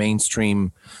take the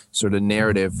mainstream sort of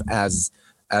narrative as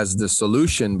the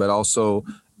solution, but also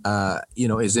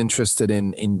is interested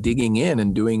in digging in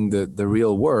and doing the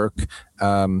real work.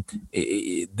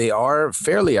 They are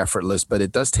fairly effortless, but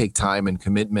it does take time and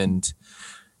commitment.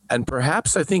 And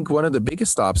perhaps I think one of the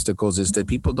biggest obstacles is that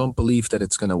people don't believe that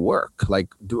it's going to work. Like,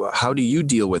 how do you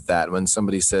deal with that when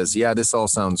somebody says, yeah, this all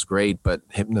sounds great, but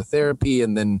hypnotherapy,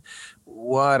 and then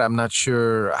what? I'm not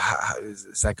sure.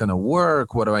 Is that going to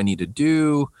work? What do I need to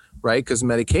do? Right? Because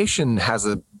medication has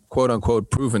a quote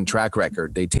unquote proven track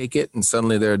record. They take it and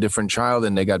suddenly they're a different child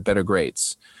and they got better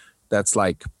grades. That's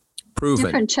like proven.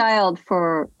 Different child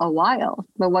for a while,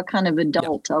 but what kind of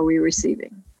adult are we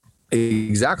receiving?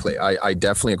 Exactly. I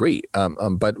definitely agree.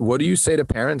 But what do you say to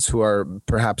parents who are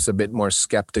perhaps a bit more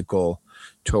skeptical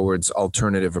towards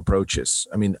alternative approaches?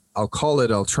 I mean, I'll call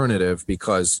it alternative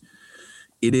because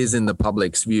it is in the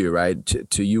public's view, right?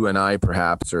 To you and I,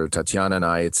 perhaps, or Tatiana and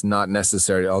I, it's not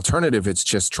necessarily alternative. It's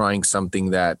just trying something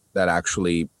that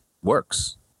actually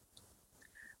works.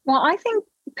 Well, I think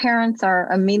parents are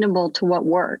amenable to what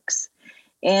works.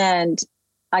 And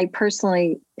I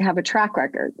personally have a track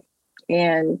record.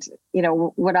 And,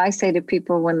 what I say to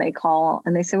people when they call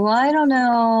and they say, well, I don't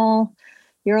know,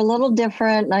 you're a little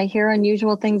different and I hear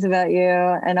unusual things about you.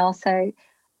 And I'll say,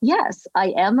 yes,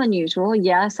 I am unusual.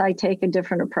 Yes, I take a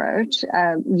different approach.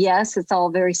 Yes, it's all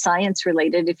very science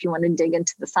related if you want to dig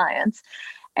into the science,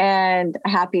 and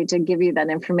happy to give you that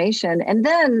information. And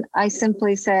then I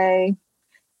simply say,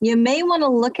 you may want to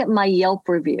look at my Yelp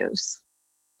reviews.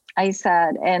 I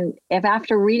said, and if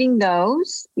after reading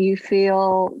those, you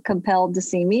feel compelled to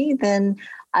see me, then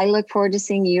I look forward to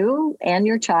seeing you and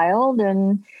your child,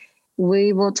 and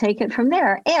we will take it from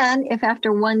there. And if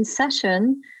after one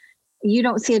session, you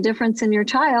don't see a difference in your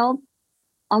child,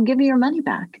 I'll give you your money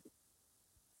back.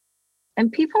 And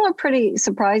people are pretty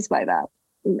surprised by that.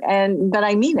 But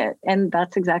I mean it. And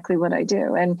that's exactly what I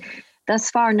do. And thus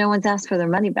far, no one's asked for their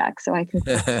money back. So I think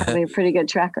that's probably a pretty good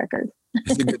track record.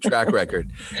 It's a good track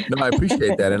record. No, I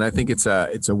appreciate that. And I think it's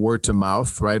a word to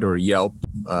mouth, right? Or Yelp,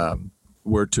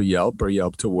 word to Yelp or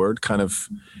Yelp to word kind of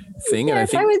thing.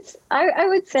 Yes, and I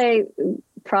would say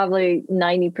probably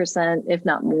 90%, if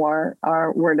not more,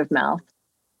 are word of mouth.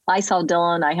 I saw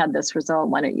Dylan, I had this result.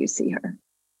 Why don't you see her?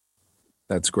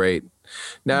 That's great.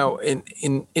 Now,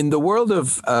 in the world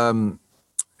of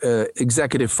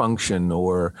executive function,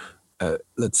 or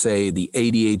let's say the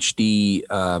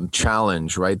ADHD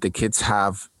challenge, right? The kids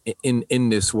have in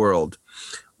this world.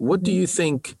 What do you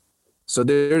think? So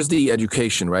there's the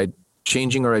education, right?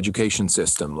 Changing our education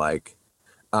system. Like,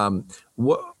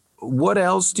 what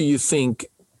else do you think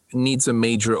needs a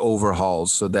major overhaul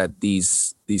so that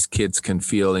these kids can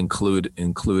feel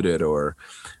included or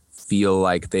feel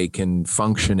like they can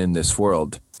function in this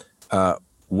world?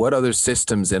 What other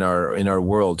systems in our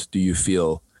world do you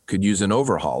feel could use an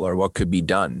overhaul, or what could be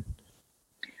done?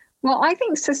 Well, I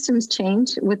think systems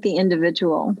change with the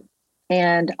individual.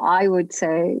 And I would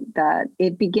say that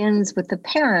it begins with the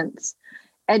parents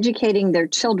educating their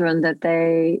children that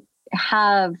they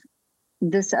have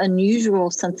this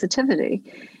unusual sensitivity.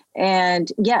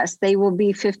 And yes, they will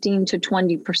be 15 to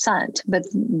 20%, but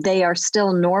they are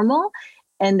still normal,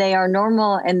 and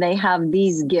they have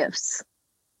these gifts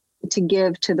to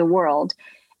give to the world.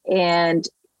 And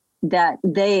that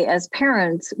they, as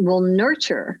parents, will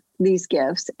nurture these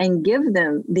gifts and give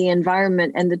them the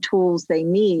environment and the tools they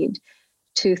need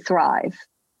to thrive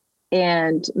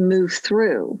and move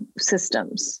through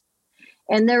systems.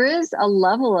 And there is a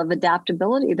level of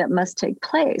adaptability that must take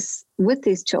place with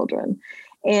these children.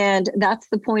 And that's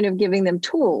the point of giving them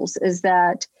tools, is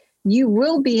that you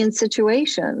will be in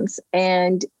situations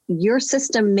and your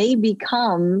system may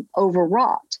become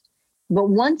overwrought. But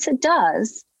once it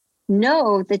does,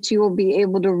 know that you will be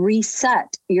able to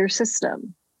reset your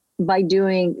system by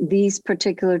doing these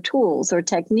particular tools or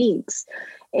techniques.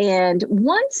 And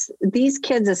once these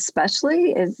kids,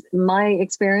 especially, is my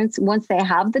experience, once they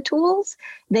have the tools,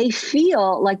 they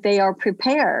feel like they are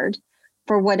prepared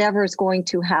for whatever is going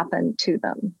to happen to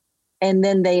them. And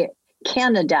then they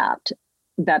can adapt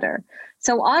better.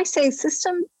 So I say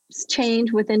systems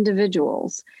change with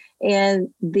individuals, and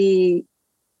the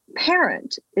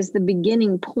parent is the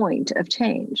beginning point of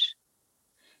change.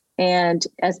 And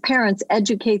as parents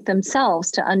educate themselves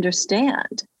to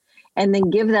understand and then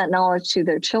give that knowledge to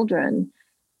their children,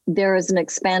 there is an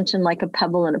expansion like a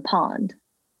pebble in a pond.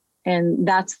 And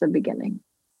that's the beginning.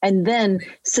 And then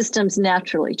systems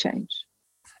naturally change.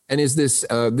 And is this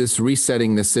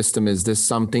resetting the system, is this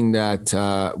something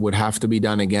that would have to be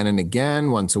done again and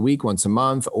again, once a week, once a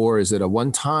month, or is it a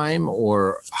one time,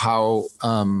 or how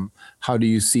do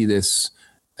you see this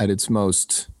at its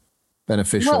most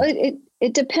beneficial? Well,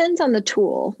 it depends on the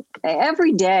tool.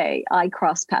 Every day I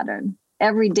cross pattern.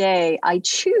 Every day I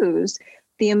choose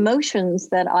the emotions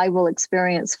that I will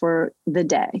experience for the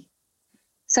day.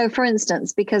 So for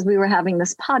instance, because we were having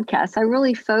this podcast, I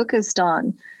really focused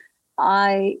on,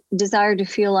 I desire to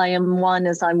feel I am one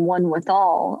as I'm one with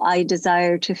all. I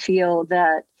desire to feel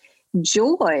that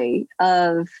joy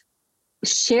of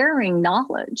sharing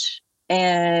knowledge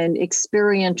and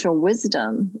experiential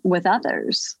wisdom with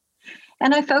others.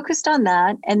 And I focused on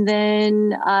that. And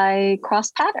then I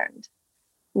cross-patterned,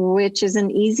 which is an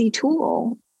easy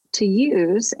tool to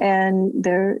use. And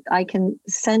there, I can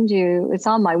send you, it's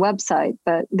on my website,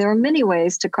 but there are many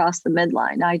ways to cross the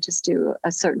midline. I just do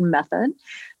a certain method,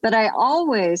 but I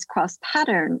always cross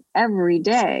pattern every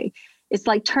day. It's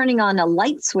like turning on a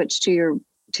light switch to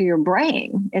your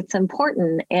brain. It's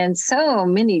important. And so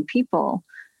many people,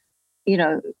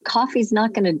 coffee's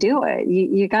not going to do it.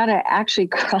 You got to actually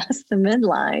cross the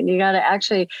midline. You got to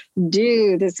actually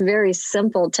do this very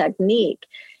simple technique.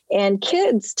 And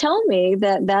kids tell me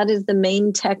that that is the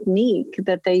main technique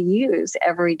that they use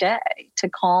every day to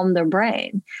calm their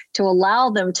brain, to allow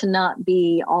them to not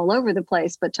be all over the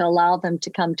place, but to allow them to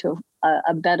come to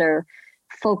a better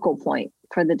focal point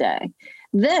for the day.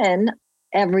 Then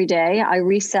every day I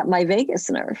reset my vagus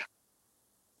nerve.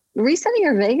 Resetting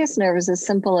your vagus nerve is as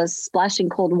simple as splashing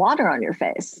cold water on your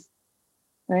face,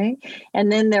 right?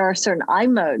 And then there are certain eye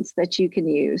modes that you can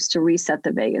use to reset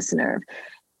the vagus nerve.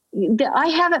 I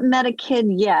haven't met a kid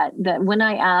yet that when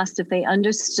I asked if they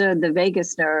understood the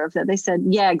vagus nerve, that they said,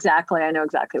 yeah, exactly. I know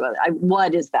exactly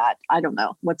what is that? I don't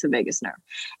know. What's a vagus nerve?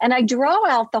 And I draw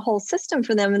out the whole system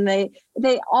for them. And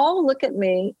they all look at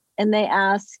me and they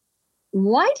ask,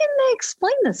 why didn't they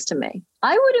explain this to me?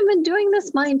 I would have been doing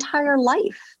this my entire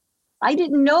life. I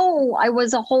didn't know I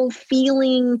was a whole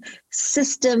feeling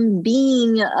system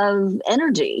being of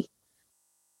energy.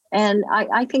 And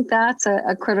I think that's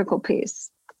a critical piece.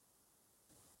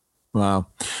 Wow.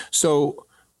 So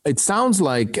it sounds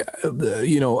like, a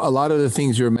lot of the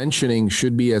things you're mentioning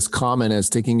should be as common as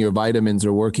taking your vitamins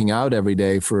or working out every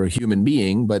day for a human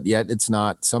being, but yet it's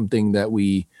not something that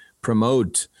we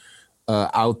promote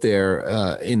out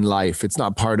there in life. It's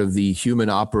not part of the human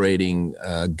operating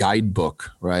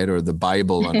guidebook, right? Or the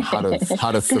Bible on how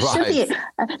to thrive.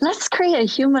 Let's create a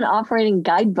human operating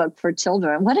guidebook for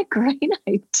children. What a great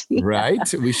idea.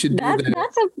 Right? We should do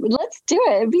that. Let's do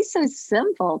it. It'd be so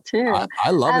simple too. I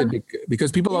love it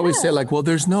because people always say like, well,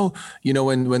 there's no,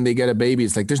 when they get a baby,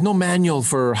 it's like, there's no manual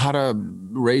for how to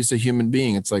raise a human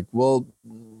being. It's like, well,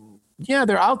 yeah,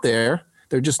 they're out there.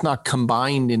 They're just not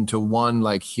combined into one,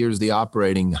 like, here's the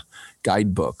operating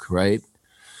guidebook, right?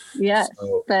 Yes,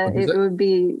 so, but it would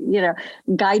be,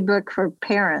 guidebook for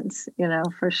parents,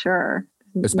 for sure.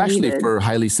 Especially needed. For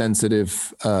highly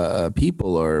sensitive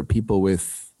people or people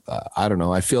with, I don't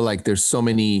know. I feel like there's so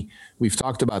many, we've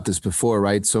talked about this before,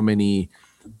 right? So many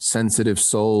sensitive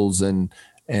souls and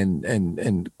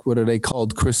what are they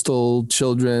called? Crystal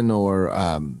children or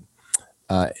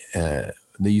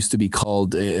they used to be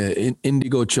called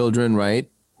indigo children, right?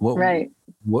 Right.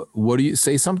 What do you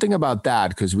say something about that?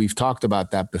 Because we've talked about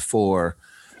that before.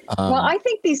 Well, I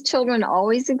think these children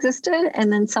always existed,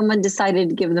 and then someone decided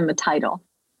to give them a title.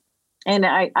 And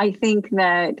I think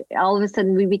that all of a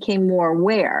sudden we became more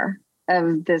aware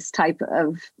of this type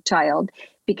of child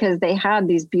because they had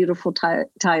these beautiful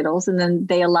titles, and then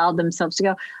they allowed themselves to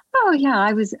go, oh yeah,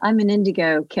 I'm an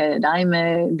indigo kid. I'm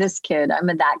this kid. I'm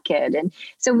a that kid. And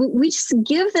so we just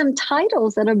give them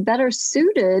titles that are better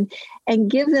suited and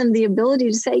give them the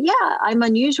ability to say, yeah, I'm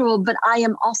unusual, but I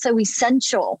am also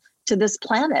essential to this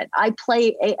planet. I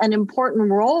play an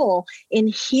important role in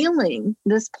healing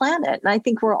this planet. And I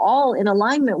think we're all in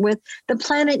alignment with the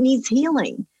planet needs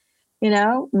healing.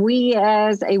 We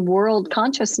as a world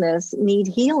consciousness need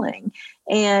healing.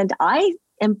 And I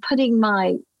am putting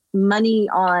my money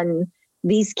on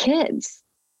these kids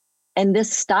and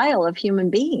this style of human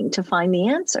being to find the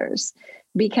answers,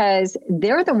 because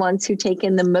they're the ones who take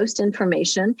in the most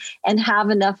information and have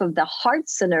enough of the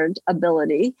heart-centered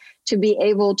ability to be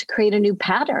able to create a new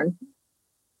pattern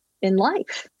in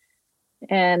life.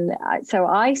 And so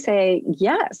I say,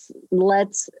 yes,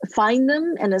 let's find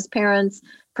them. And as parents,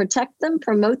 protect them,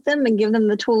 promote them, and give them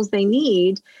the tools they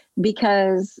need,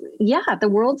 because the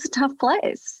world's a tough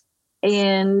place.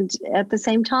 And at the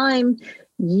same time,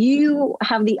 you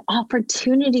have the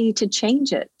opportunity to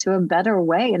change it to a better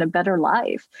way and a better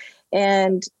life.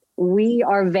 And we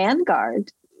are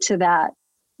vanguard to that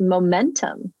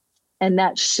momentum and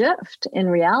that shift in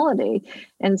reality.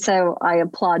 And so I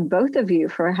applaud both of you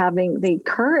for having the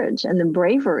courage and the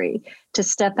bravery to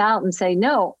step out and say,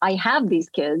 no, I have these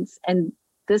kids and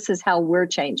this is how we're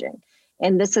changing.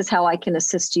 And this is how I can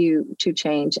assist you to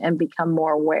change and become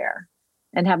more aware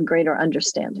and have greater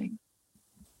understanding.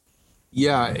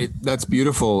 Yeah, that's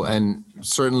beautiful. And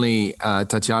certainly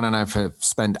Tatiana and I have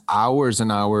spent hours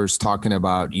and hours talking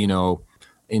about,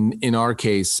 in our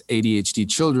case, ADHD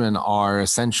children are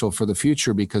essential for the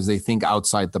future because they think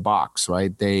outside the box,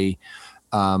 right? They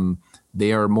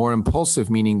are more impulsive,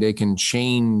 meaning they can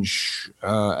change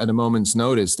at a moment's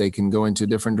notice. They can go into a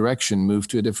different direction, move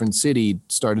to a different city,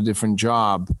 start a different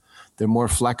job. They're more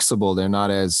flexible. They're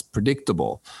not as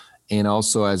predictable. And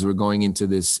also, as we're going into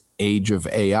this age of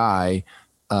AI,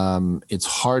 it's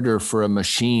harder for a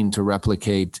machine to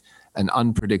replicate an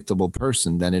unpredictable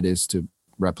person than it is to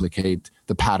replicate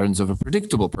the patterns of a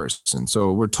predictable person.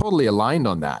 So we're totally aligned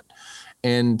on that.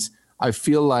 And I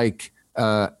feel like,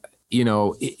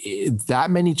 that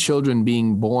many children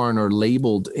being born or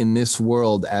labeled in this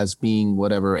world as being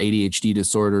whatever, ADHD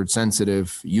disordered,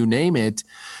 sensitive, you name it,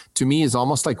 to me is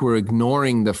almost like we're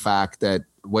ignoring the fact that,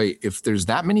 wait, if there's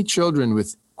that many children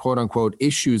with quote unquote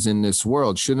issues in this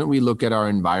world, shouldn't we look at our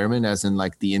environment as in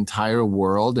like the entire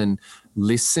world and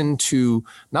listen to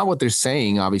not what they're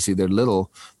saying? Obviously they're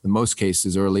little in most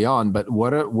cases early on, but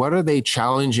what are they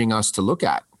challenging us to look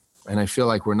at? And I feel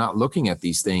like we're not looking at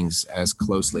these things as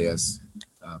closely as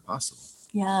possible.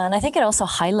 Yeah, and I think it also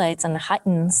highlights and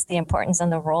heightens the importance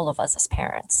and the role of us as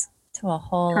parents to a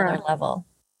whole other level.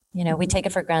 We take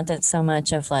it for granted so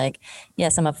much of like,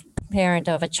 yes, I'm a parent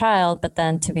of a child, but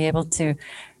then to be able to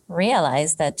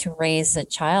realize that to raise a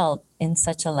child in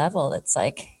such a level, it's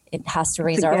like it has to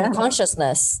raise our own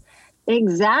consciousness.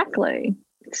 Exactly.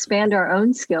 Expand our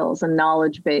own skills and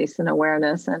knowledge base and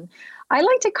awareness. And I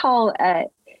like to call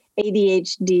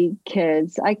ADHD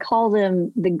kids, I call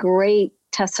them the great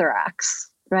tesseracts,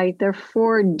 right? They're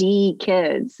 4D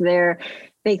kids.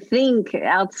 They think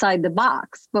outside the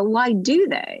box, but why do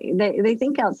they? They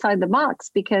think outside the box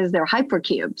because they're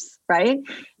hypercubes, right?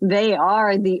 They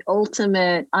are the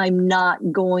ultimate, I'm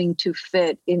not going to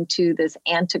fit into this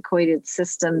antiquated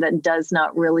system that does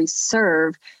not really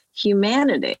serve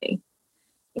humanity.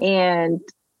 And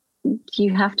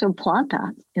you have to applaud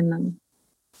that in them.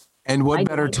 And what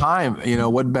better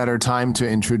time to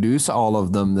introduce all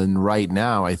of them than right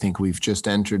now? I think we've just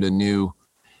entered a new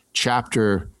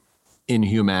chapter in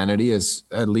humanity, as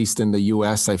at least in the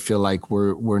US, I feel like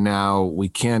we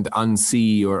can't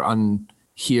unsee or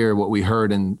unhear what we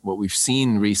heard and what we've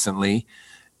seen recently.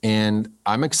 And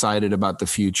I'm excited about the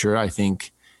future. I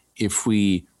think if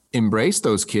we embrace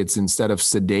those kids instead of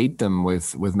sedate them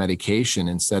with medication,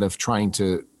 instead of trying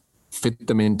to fit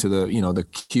them into the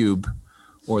cube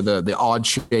or the odd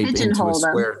shape into a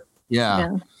square.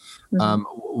 Yeah. Mm-hmm.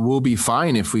 We'll be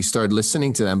fine if we start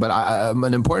listening to them. But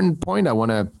an important point I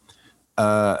want to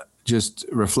just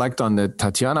reflect on that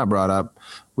Tatiana brought up,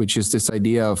 which is this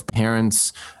idea of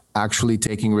parents actually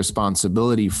taking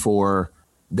responsibility for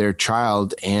their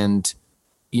child and,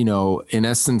 in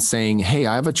essence saying, hey,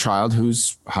 I have a child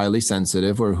who's highly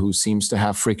sensitive or who seems to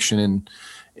have friction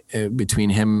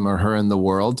between him or her and the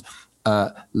world.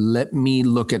 Let me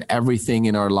look at everything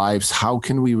in our lives. How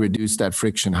can we reduce that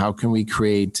friction? How can we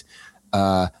create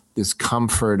this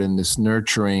comfort and this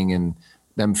nurturing and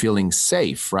them feeling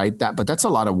safe, right? But that's a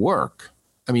lot of work.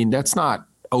 I mean, that's not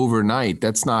overnight.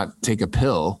 That's not take a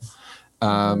pill.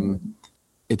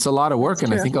 It's a lot of work. That's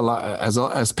true. I think a lot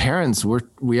as parents,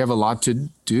 we have a lot to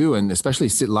do, and especially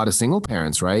a lot of single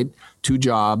parents, right? 2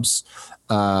 jobs.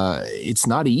 It's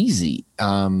not easy.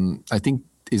 I think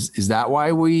is that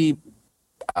why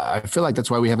I feel like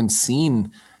that's why we haven't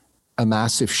seen a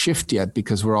massive shift yet,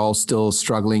 because we're all still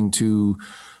struggling to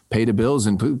pay the bills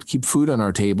and keep food on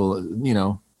our table.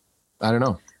 I don't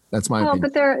know. That's my opinion.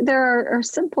 But there are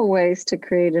simple ways to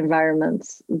create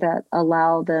environments that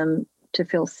allow them to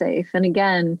feel safe. And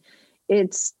again,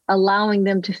 it's allowing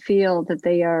them to feel that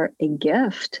they are a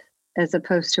gift as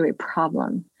opposed to a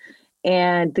problem.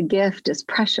 And the gift is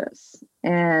precious.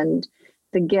 And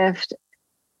the gift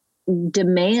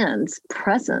demands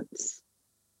presence.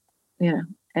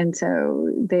 And so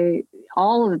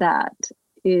all of that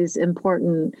is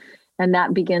important. And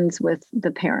that begins with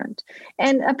the parent.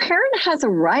 And a parent has a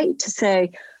right to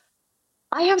say,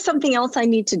 I have something else I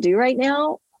need to do right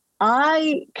now.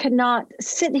 I cannot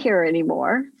sit here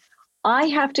anymore. I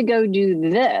have to go do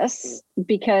this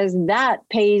because that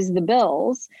pays the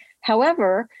bills.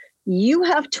 However, you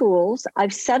have tools.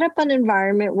 I've set up an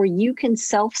environment where you can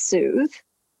self-soothe.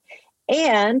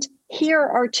 And here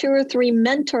are 2 or 3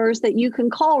 mentors that you can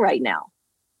call right now.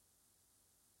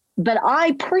 But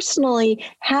I personally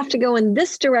have to go in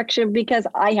this direction because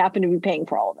I happen to be paying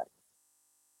for all of it.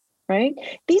 Right?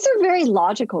 These are very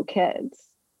logical kids.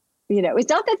 It's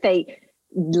not that they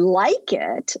like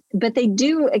it, but they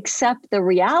do accept the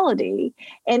reality.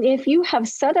 And if you have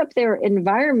set up their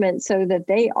environment so that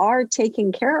they are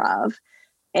taken care of,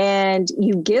 and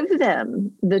you give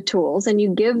them the tools and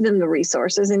you give them the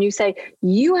resources and you say,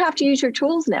 you have to use your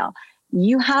tools now.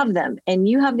 You have them and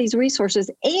you have these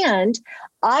resources, and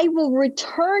I will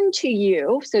return to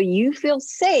you so you feel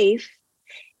safe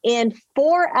in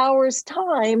 4 hours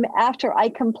time after I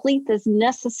complete this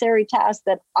necessary task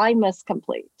that I must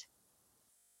complete.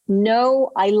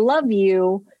 No, I love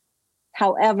you.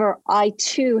 However, I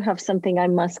too have something I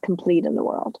must complete in the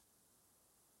world.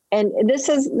 And this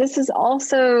is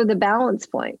also the balance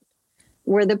point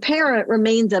where the parent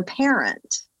remains a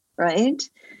parent, right?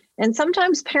 And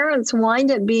sometimes parents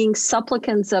wind up being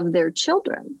supplicants of their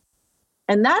children.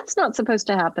 And that's not supposed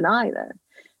to happen either.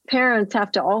 Parents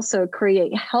have to also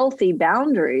create healthy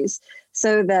boundaries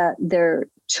so that their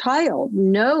child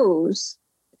knows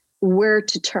where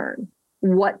to turn,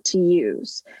 what to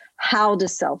use, how to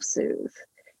self-soothe.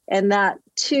 And that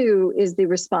too is the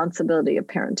responsibility of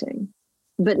parenting,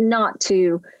 but not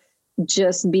to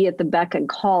just be at the beck and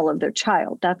call of their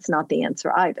child. That's not the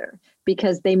answer either,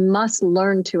 because they must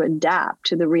learn to adapt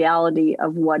to the reality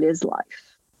of what is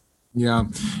life. Yeah,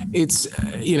 it's,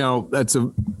 that's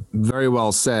a very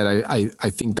well said. I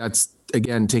think that's,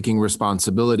 again, taking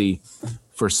responsibility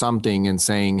for something and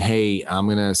saying, hey, I'm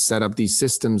going to set up these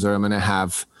systems, or I'm going to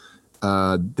have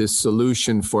this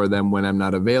solution for them when I'm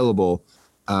not available.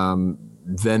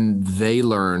 Then they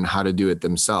learn how to do it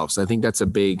themselves. I think that's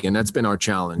and that's been our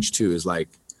challenge too, is like,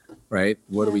 right,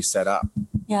 what do we set up?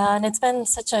 Yeah, and it's been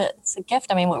it's a gift.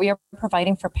 I mean, what we are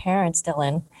providing for parents,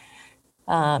 Dylan,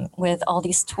 with all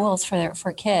these tools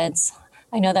for kids.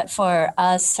 I know that for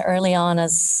us early on,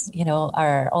 as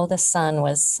our oldest son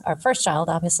was our first child,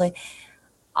 obviously,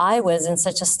 I was in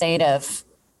such a state of,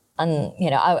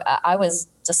 I was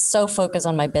just so focused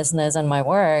on my business and my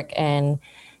work, and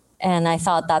I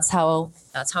thought that's how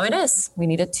it is. We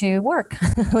needed to work.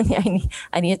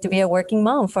 I needed to be a working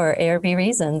mom for A or B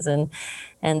reasons, and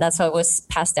that's what was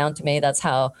passed down to me. That's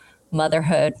how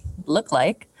motherhood looked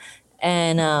like,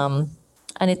 and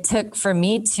it took for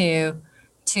me to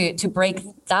break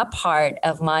that part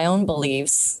of my own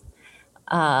beliefs,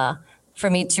 for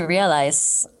me to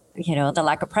realize, the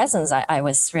lack of presence I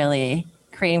was really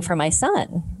creating for my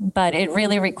son. But it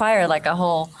really required like a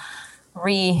whole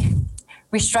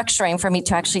restructuring for me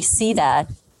to actually see that.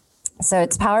 So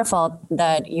it's powerful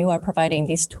that you are providing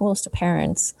these tools to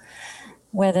parents,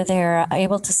 whether they're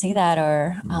able to see that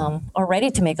or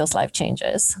ready to make those life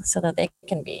changes, so that they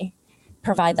can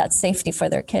provide that safety for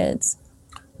their kids.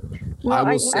 Well,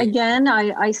 I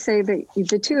say that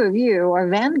the two of you are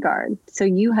vanguard. So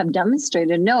you have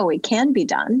demonstrated, no, it can be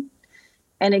done,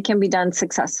 and it can be done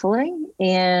successfully.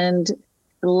 And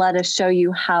let us show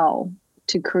you how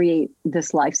to create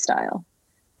this lifestyle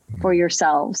for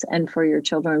yourselves and for your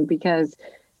children, because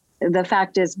the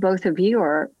fact is both of you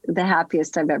are the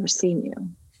happiest I've ever seen you.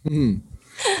 Mm-hmm.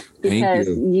 Because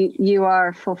you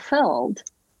are fulfilled.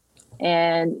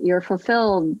 And you're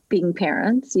fulfilled being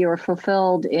parents. You are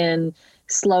fulfilled in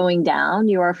slowing down.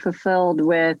 You are fulfilled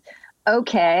with,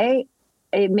 okay,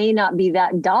 it may not be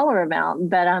that dollar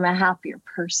amount, but I'm a happier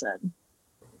person.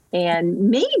 And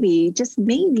maybe, just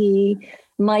maybe,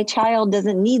 my child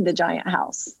doesn't need the giant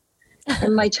house.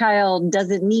 And my child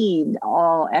doesn't need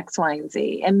all X, Y, and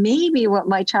Z. And maybe what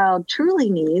my child truly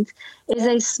needs is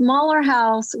a smaller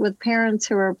house with parents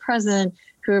who are present,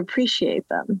 who appreciate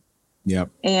them. Yep.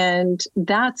 And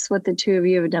that's what the two of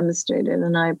you have demonstrated.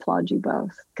 And I applaud you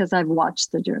both, because I've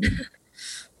watched the journey.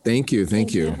 Thank you.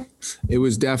 Thank you. It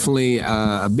was definitely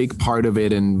a big part of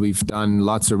it. And we've done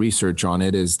lots of research on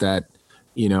it, is that,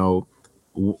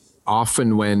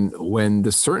 often when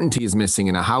the certainty is missing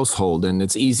in a household, and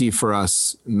it's easy for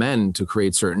us men to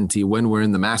create certainty when we're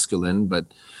in the masculine, but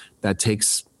that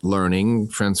takes learning,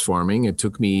 transforming. It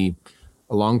took me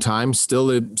a long time, still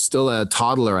a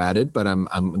toddler at it, but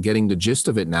I'm getting the gist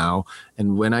of it now.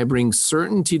 And when I bring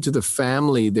certainty to the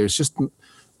family, there's just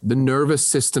the nervous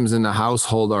systems in the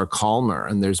household are calmer,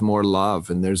 and there's more love,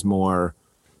 and there's more,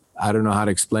 I don't know how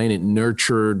to explain it,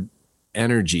 nurtured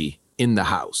energy in the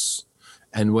house.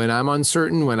 And when I'm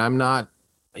uncertain, when I'm not,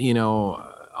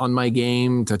 on my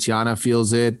game, Tatiana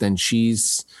feels it, then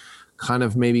she's kind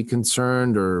of maybe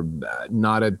concerned or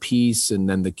not at peace. And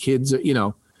then the kids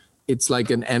are, it's like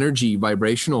an energy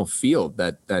vibrational field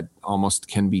that almost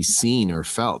can be seen or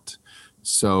felt.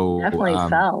 So definitely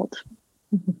felt.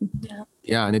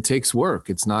 Yeah. And it takes work.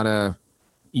 It's not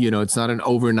it's not an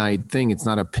overnight thing. It's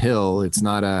not a pill. It's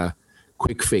not a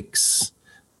quick fix.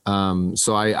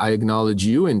 So I acknowledge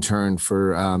you in turn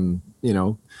for,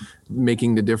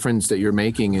 making the difference that you're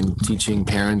making in teaching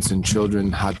parents and children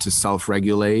how to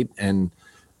self-regulate and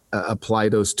apply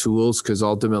those tools, because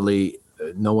ultimately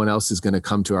no one else is going to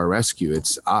come to our rescue.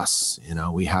 It's us.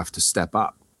 We have to step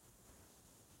up.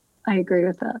 I agree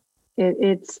with that.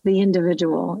 It's the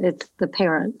individual. It's the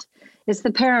parent. It's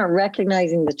the parent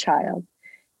recognizing the child,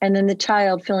 and then the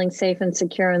child feeling safe and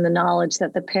secure in the knowledge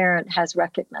that the parent has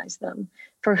recognized them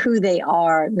for who they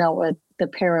are, not what the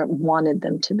parent wanted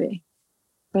them to be,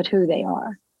 but who they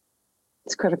are.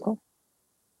 It's critical.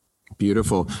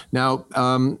 Beautiful. Now,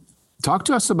 talk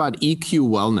to us about EQ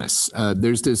wellness.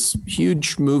 There's this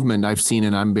huge movement I've seen,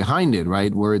 and I'm behind it,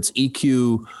 right? Where it's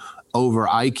EQ over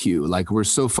IQ. Like, we're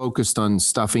so focused on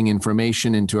stuffing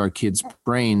information into our kids'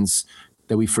 brains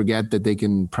that we forget that they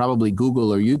can probably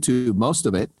Google or YouTube most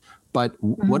of it. But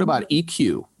what about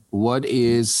EQ? What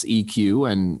is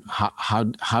EQ, and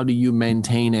how do you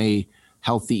maintain a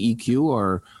healthy EQ,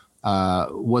 or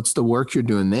what's the work you're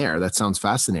doing there? That sounds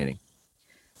fascinating.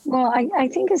 Well, I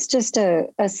think it's just a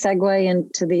segue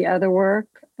into the other work.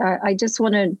 I just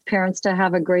wanted parents to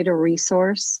have a greater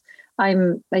resource.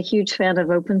 I'm a huge fan of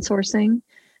open sourcing.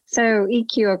 So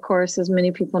EQ, of course, as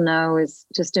many people know, is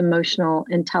just emotional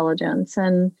intelligence.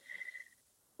 And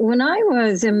when I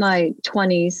was in my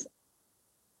 20s,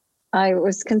 I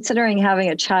was considering having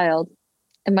a child.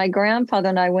 And my grandfather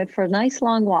and I went for a nice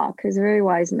long walk. He was a very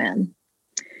wise man.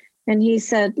 And he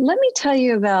said, "Let me tell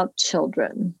you about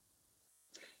children."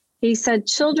 He said,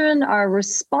 "Children are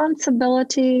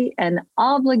responsibility and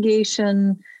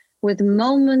obligation with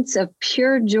moments of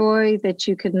pure joy that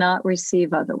you could not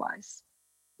receive otherwise.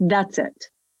 That's it.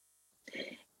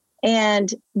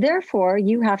 And therefore,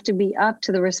 you have to be up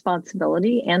to the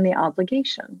responsibility and the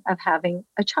obligation of having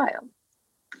a child.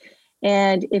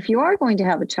 And if you are going to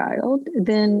have a child,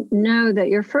 then know that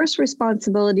your first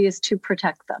responsibility is to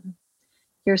protect them.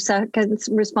 Your second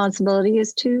responsibility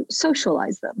is to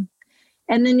socialize them.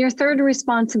 And then your third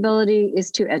responsibility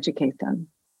is to educate them.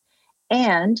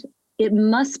 And it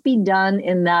must be done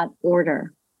in that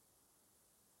order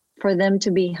for them to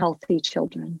be healthy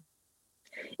children.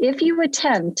 If you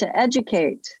attempt to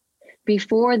educate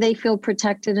before they feel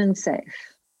protected and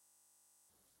safe,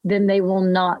 then they will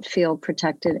not feel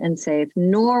protected and safe,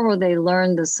 nor will they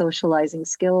learn the socializing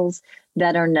skills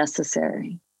that are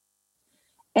necessary.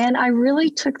 And I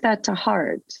really took that to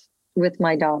heart with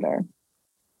my daughter.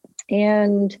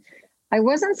 And I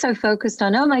wasn't so focused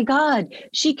on, oh my God,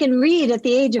 she can read at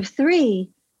the age of 3.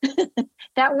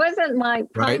 That wasn't my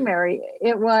primary.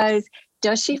 Right. It was,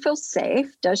 does she feel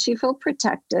safe? Does she feel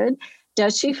protected?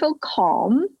 Does she feel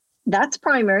calm? That's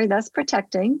primary, that's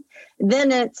protecting.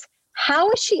 Then it's, how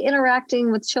is she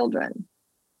interacting with children?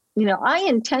 I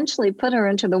intentionally put her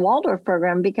into the Waldorf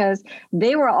program because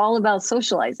they were all about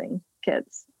socializing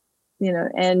kids,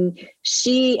 and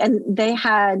they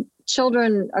had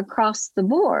children across the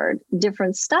board,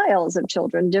 different styles of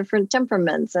children, different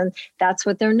temperaments, and that's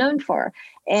what they're known for.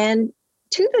 And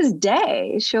to this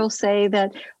day, she'll say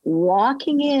that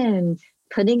walking in,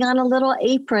 putting on a little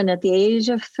apron at the age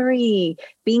of 3,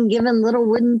 being given little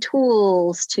wooden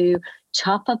tools to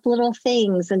chop up little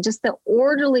things, and just the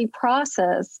orderly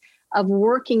process of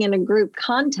working in a group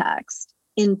context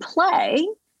in play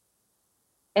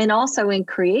and also in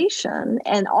creation,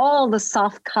 and all the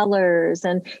soft colors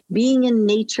and being in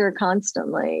nature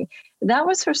constantly. That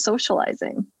was her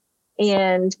socializing.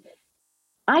 And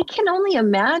I can only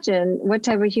imagine what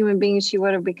type of human being she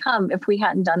would have become if we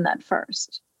hadn't done that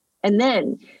first. And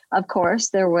then, of course,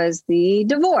 there was the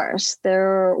divorce.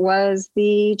 There was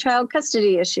the child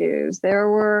custody issues. There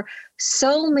were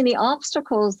so many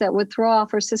obstacles that would throw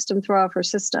off her system.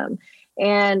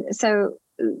 And so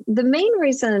the main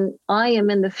reason I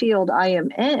am in the field I am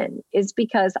in is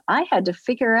because I had to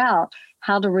figure out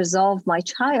how to resolve my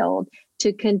child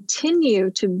to continue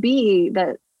to be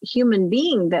that human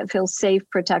being that feels safe,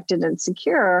 protected, and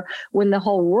secure when the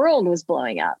whole world was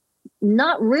blowing up.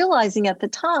 Not realizing at the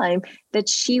time that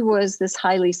she was this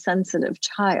highly sensitive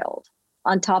child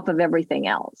on top of everything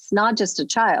else, not just a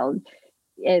child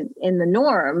in the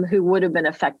norm who would have been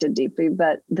affected deeply,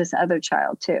 but this other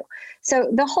child too. So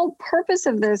the whole purpose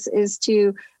of this is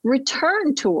to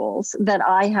return tools that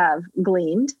I have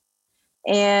gleaned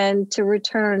and to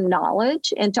return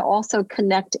knowledge and to also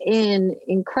connect in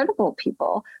incredible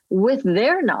people with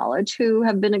their knowledge who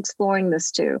have been exploring this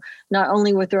too, not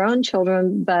only with their own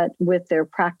children, but with their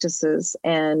practices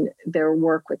and their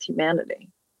work with humanity.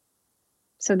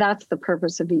 So that's the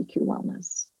purpose of EQ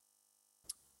Wellness.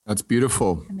 That's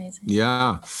beautiful. Amazing.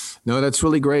 Yeah. No, that's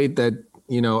really great that,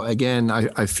 again,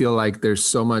 I feel like there's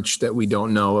so much that we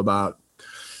don't know about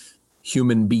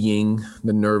human being,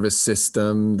 the nervous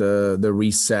system, the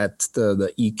reset,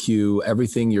 the EQ,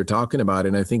 everything you're talking about.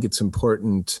 And I think it's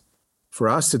important for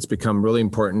us. It's become really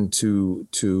important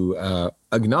to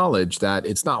acknowledge that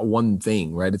it's not one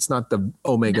thing, right? It's not the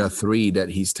omega-3 that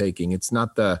he's taking. It's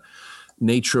not the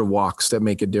nature walks that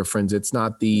make a difference. It's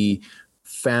not the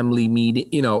family meeting,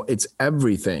 it's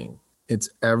everything. It's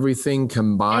everything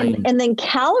combined. And then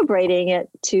calibrating it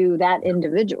to that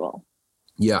individual.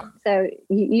 Yeah. So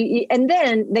you and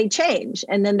then they change,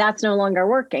 and then that's no longer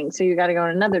working. So you got to go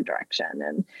in another direction.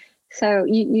 And so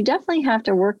you definitely have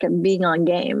to work at being on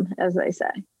game, as they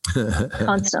say,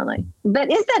 constantly.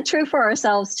 But is that true for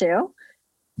ourselves too?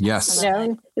 Yes.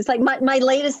 It's like my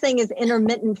latest thing is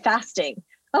intermittent fasting.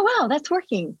 Oh, wow, that's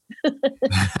working.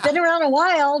 Been around a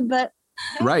while, but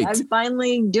right. I'm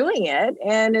finally doing it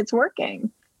and it's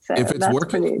working. So if it's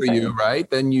working for you, right,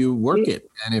 then you work it.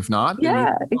 And if not,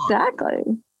 then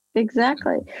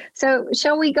exactly. So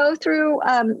shall we go through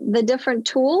the different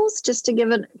tools just to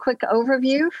give a quick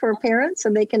overview for parents so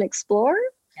they can explore?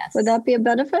 Yes. Would that be a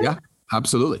benefit? Yeah,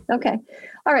 absolutely. Okay.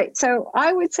 All right. So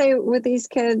I would say with these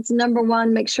kids, number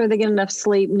one, make sure they get enough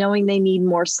sleep, knowing they need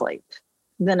more sleep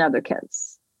than other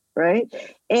kids, right?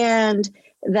 And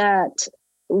that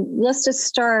we'll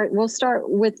start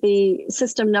with the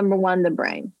system number one, the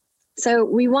brain. So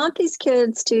we want these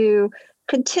kids to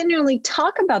continually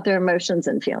talk about their emotions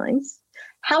and feelings.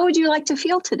 How would you like to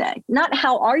feel today? Not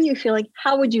how are you feeling?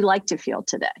 How would you like to feel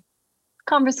today?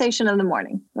 Conversation of the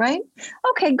morning, right?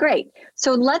 Okay, great.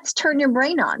 So let's turn your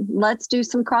brain on. Let's do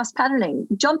some cross patterning.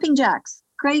 Jumping jacks,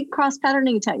 great cross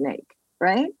patterning technique,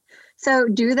 right? So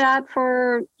do that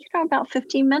for, about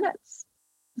 15 minutes.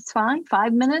 It's fine.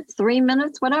 5 minutes, 3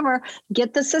 minutes, whatever.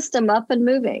 Get the system up and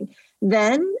moving.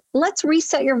 Then let's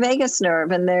reset your vagus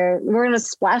nerve. And we're going to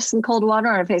splash some cold water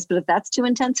on our face. But if that's too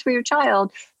intense for your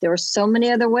child, there are so many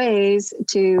other ways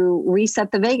to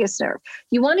reset the vagus nerve.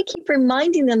 You want to keep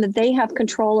reminding them that they have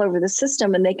control over the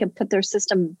system and they can put their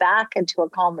system back into a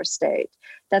calmer state.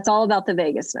 That's all about the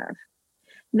vagus nerve.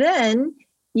 Then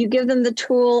you give them the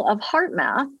tool of heart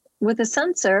math with a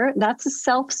sensor. That's a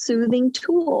self-soothing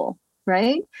tool,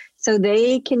 right? So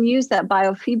they can use that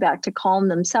biofeedback to calm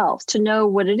themselves, to know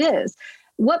what it is.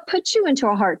 What puts you into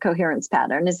a heart coherence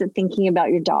pattern? Is it thinking about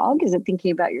your dog? Is it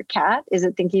thinking about your cat? Is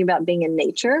it thinking about being in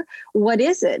nature? What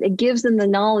is it? It gives them the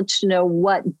knowledge to know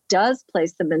what does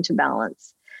place them into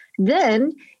balance.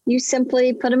 Then you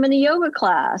simply put them in a yoga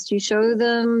class. You show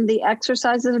them the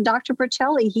exercises of Dr.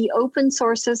 Bercelli. He open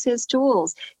sources his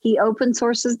tools. He open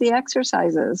sources the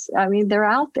exercises. I mean, they're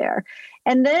out there.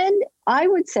 And then I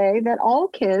would say that all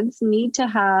kids need to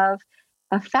have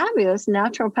a fabulous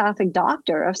naturopathic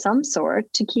doctor of some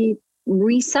sort to keep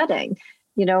resetting,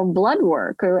 blood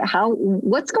work or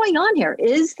what's going on here?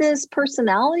 Is this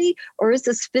personality or is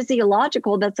this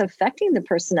physiological that's affecting the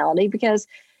personality? Because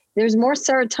there's more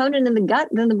serotonin in the gut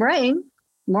than the brain,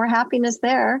 more happiness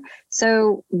there.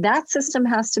 So that system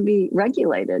has to be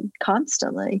regulated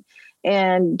constantly.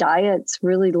 And diet's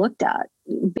really looked at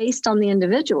based on the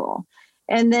individual.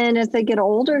 And then as they get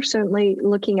older, certainly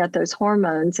looking at those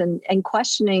hormones and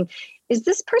questioning, is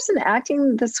this person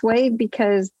acting this way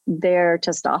because their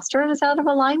testosterone is out of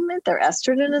alignment? Their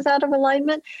estrogen is out of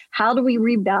alignment? How do we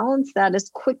rebalance that as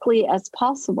quickly as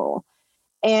possible?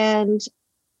 And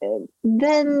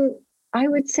then I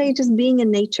would say just being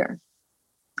in nature.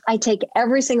 I take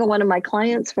every single one of my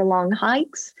clients for long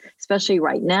hikes, especially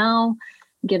right now.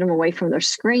 Get them away from their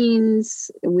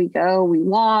screens. We go, we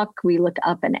walk, we look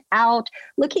up and out.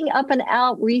 Looking up and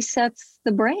out resets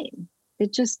the brain.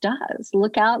 It just does.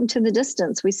 Look out into the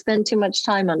distance. We spend too much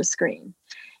time on a screen.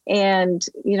 And,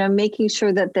 making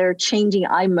sure that they're changing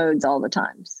eye modes all the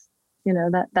times.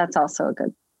 That's also a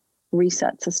good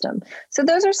reset system. So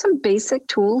those are some basic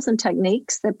tools and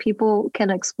techniques that people can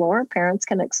explore, parents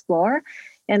can explore.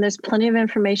 And there's plenty of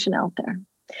information out there.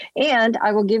 And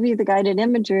I will give you the guided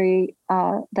imagery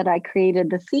that I created,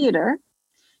 the theater.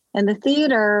 And the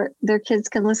theater, their kids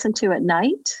can listen to at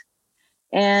night.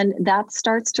 And that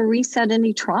starts to reset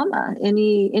any trauma,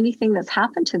 anything that's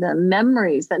happened to them,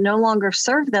 memories that no longer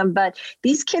serve them. But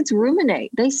these kids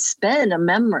ruminate. They spin a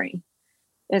memory.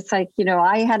 It's like,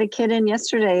 I had a kid in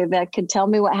yesterday that could tell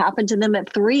me what happened to them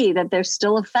at 3, that they're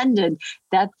still offended,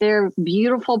 that their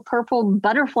beautiful purple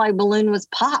butterfly balloon was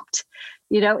popped.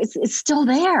 It's still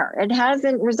there. It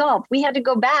hasn't resolved. We had to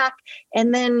go back,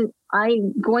 and then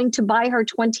I'm going to buy her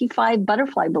 25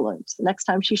 butterfly balloons next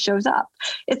time she shows up.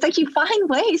 It's like you find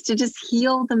ways to just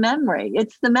heal the memory.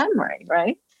 It's the memory,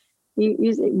 right?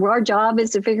 Our job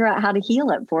is to figure out how to heal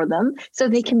it for them so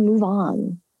they can move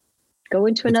on, go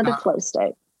into another flow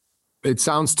state. It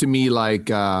sounds to me like,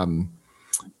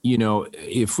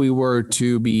 if we were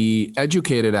to be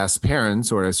educated as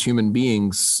parents or as human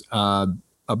beings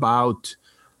about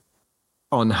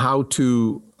on how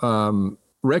to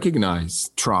recognize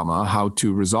trauma, how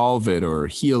to resolve it or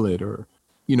heal it, or,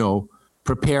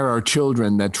 prepare our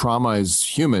children that trauma is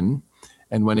human.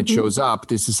 And when it shows up,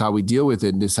 this is how we deal with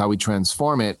it. This is how we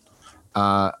transform it.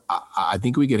 I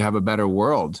think we could have a better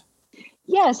world.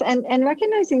 Yes. And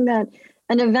recognizing that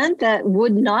an event that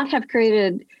would not have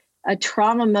created a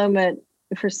trauma moment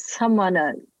for someone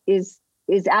is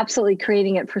absolutely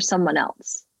creating it for someone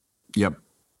else. Yep.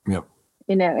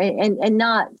 And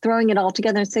not throwing it all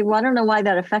together and say, well, I don't know why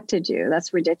that affected you.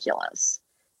 That's ridiculous.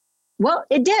 Well,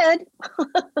 it did.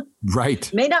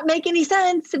 Right. May not make any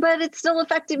sense, but it still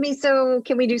affected me. So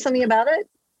can we do something about it?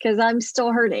 Because I'm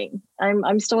still hurting.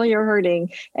 I'm still here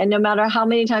hurting. And no matter how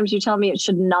many times you tell me it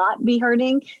should not be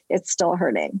hurting, it's still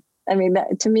hurting. I mean,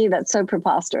 to me, that's so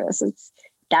preposterous.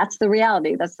 That's the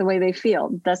reality. That's the way they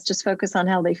feel. Let's just focus on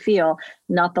how they feel,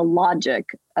 not the logic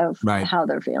of how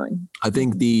they're feeling. I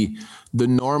think the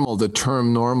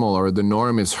term normal or the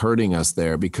norm is hurting us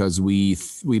there, because we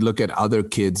look at other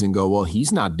kids and go, well,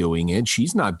 he's not doing it,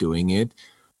 she's not doing it,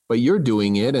 but you're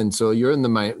doing it. And so you're in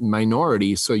the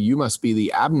minority. So you must be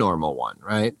the abnormal one,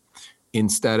 right?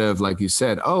 Instead of, like you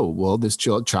said, oh, well, this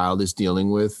child is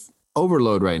dealing with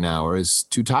overload right now, or is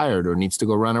too tired, or needs to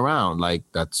go run around. Like,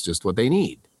 that's just what they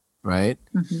need, right?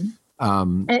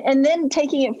 And then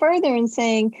taking it further and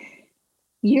saying,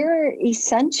 you're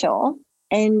essential.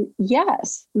 And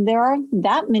yes, there are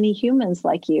that many humans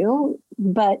like you,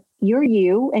 but you're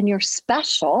you and you're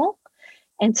special.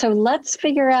 And so let's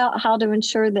figure out how to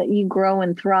ensure that you grow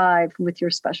and thrive with your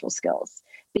special skills,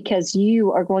 because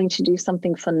you are going to do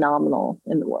something phenomenal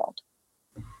in the world.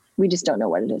 We just don't know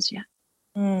what it is yet.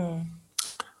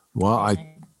 Well,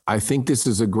 I think this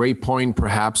is a great point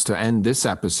perhaps to end this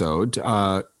episode,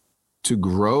 to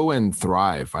grow and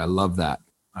thrive. I love that.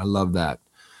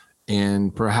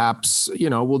 And perhaps,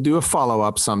 we'll do a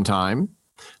follow-up sometime,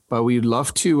 but we'd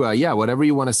love to, whatever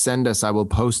you want to send us, I will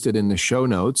post it in the show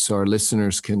notes so our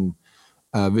listeners can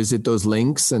visit those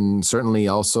links, and certainly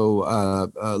also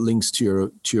links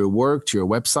to your work, to your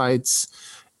websites.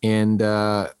 And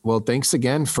thanks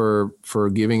again for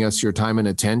giving us your time and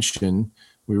attention.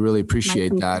 We really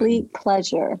appreciate that. Complete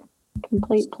pleasure.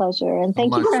 And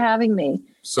thank you for having me.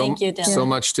 Thank you, Dylan. So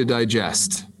much to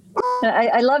digest.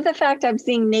 I love the fact I'm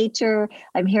seeing nature.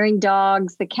 I'm hearing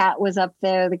dogs. The cat was up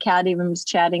there. The cat even was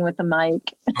chatting with the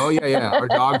mic. Oh yeah.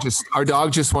 Our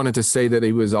dog just wanted to say that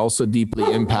he was also deeply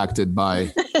impacted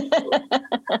by.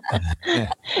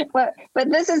 But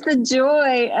this is the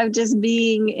joy of just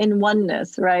being in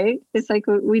oneness, right? It's like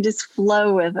we just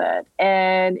flow with it,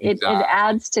 and it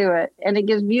adds to it, and it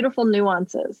gives beautiful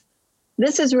nuances.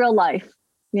 This is real life.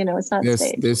 It's not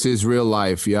staged. This is real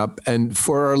life. Yep. And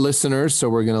for our listeners, so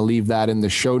we're going to leave that in the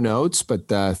show notes. But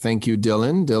thank you,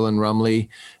 Dylan Rumley.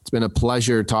 It's been a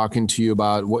pleasure talking to you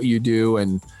about what you do,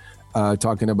 and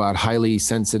talking about highly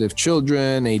sensitive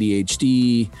children,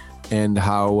 ADHD, and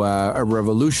how a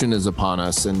revolution is upon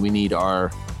us, and we need our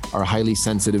highly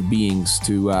sensitive beings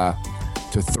to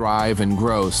thrive and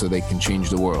grow so they can change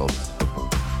the world.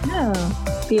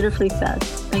 Oh, beautifully said.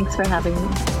 Thanks for having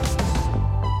me.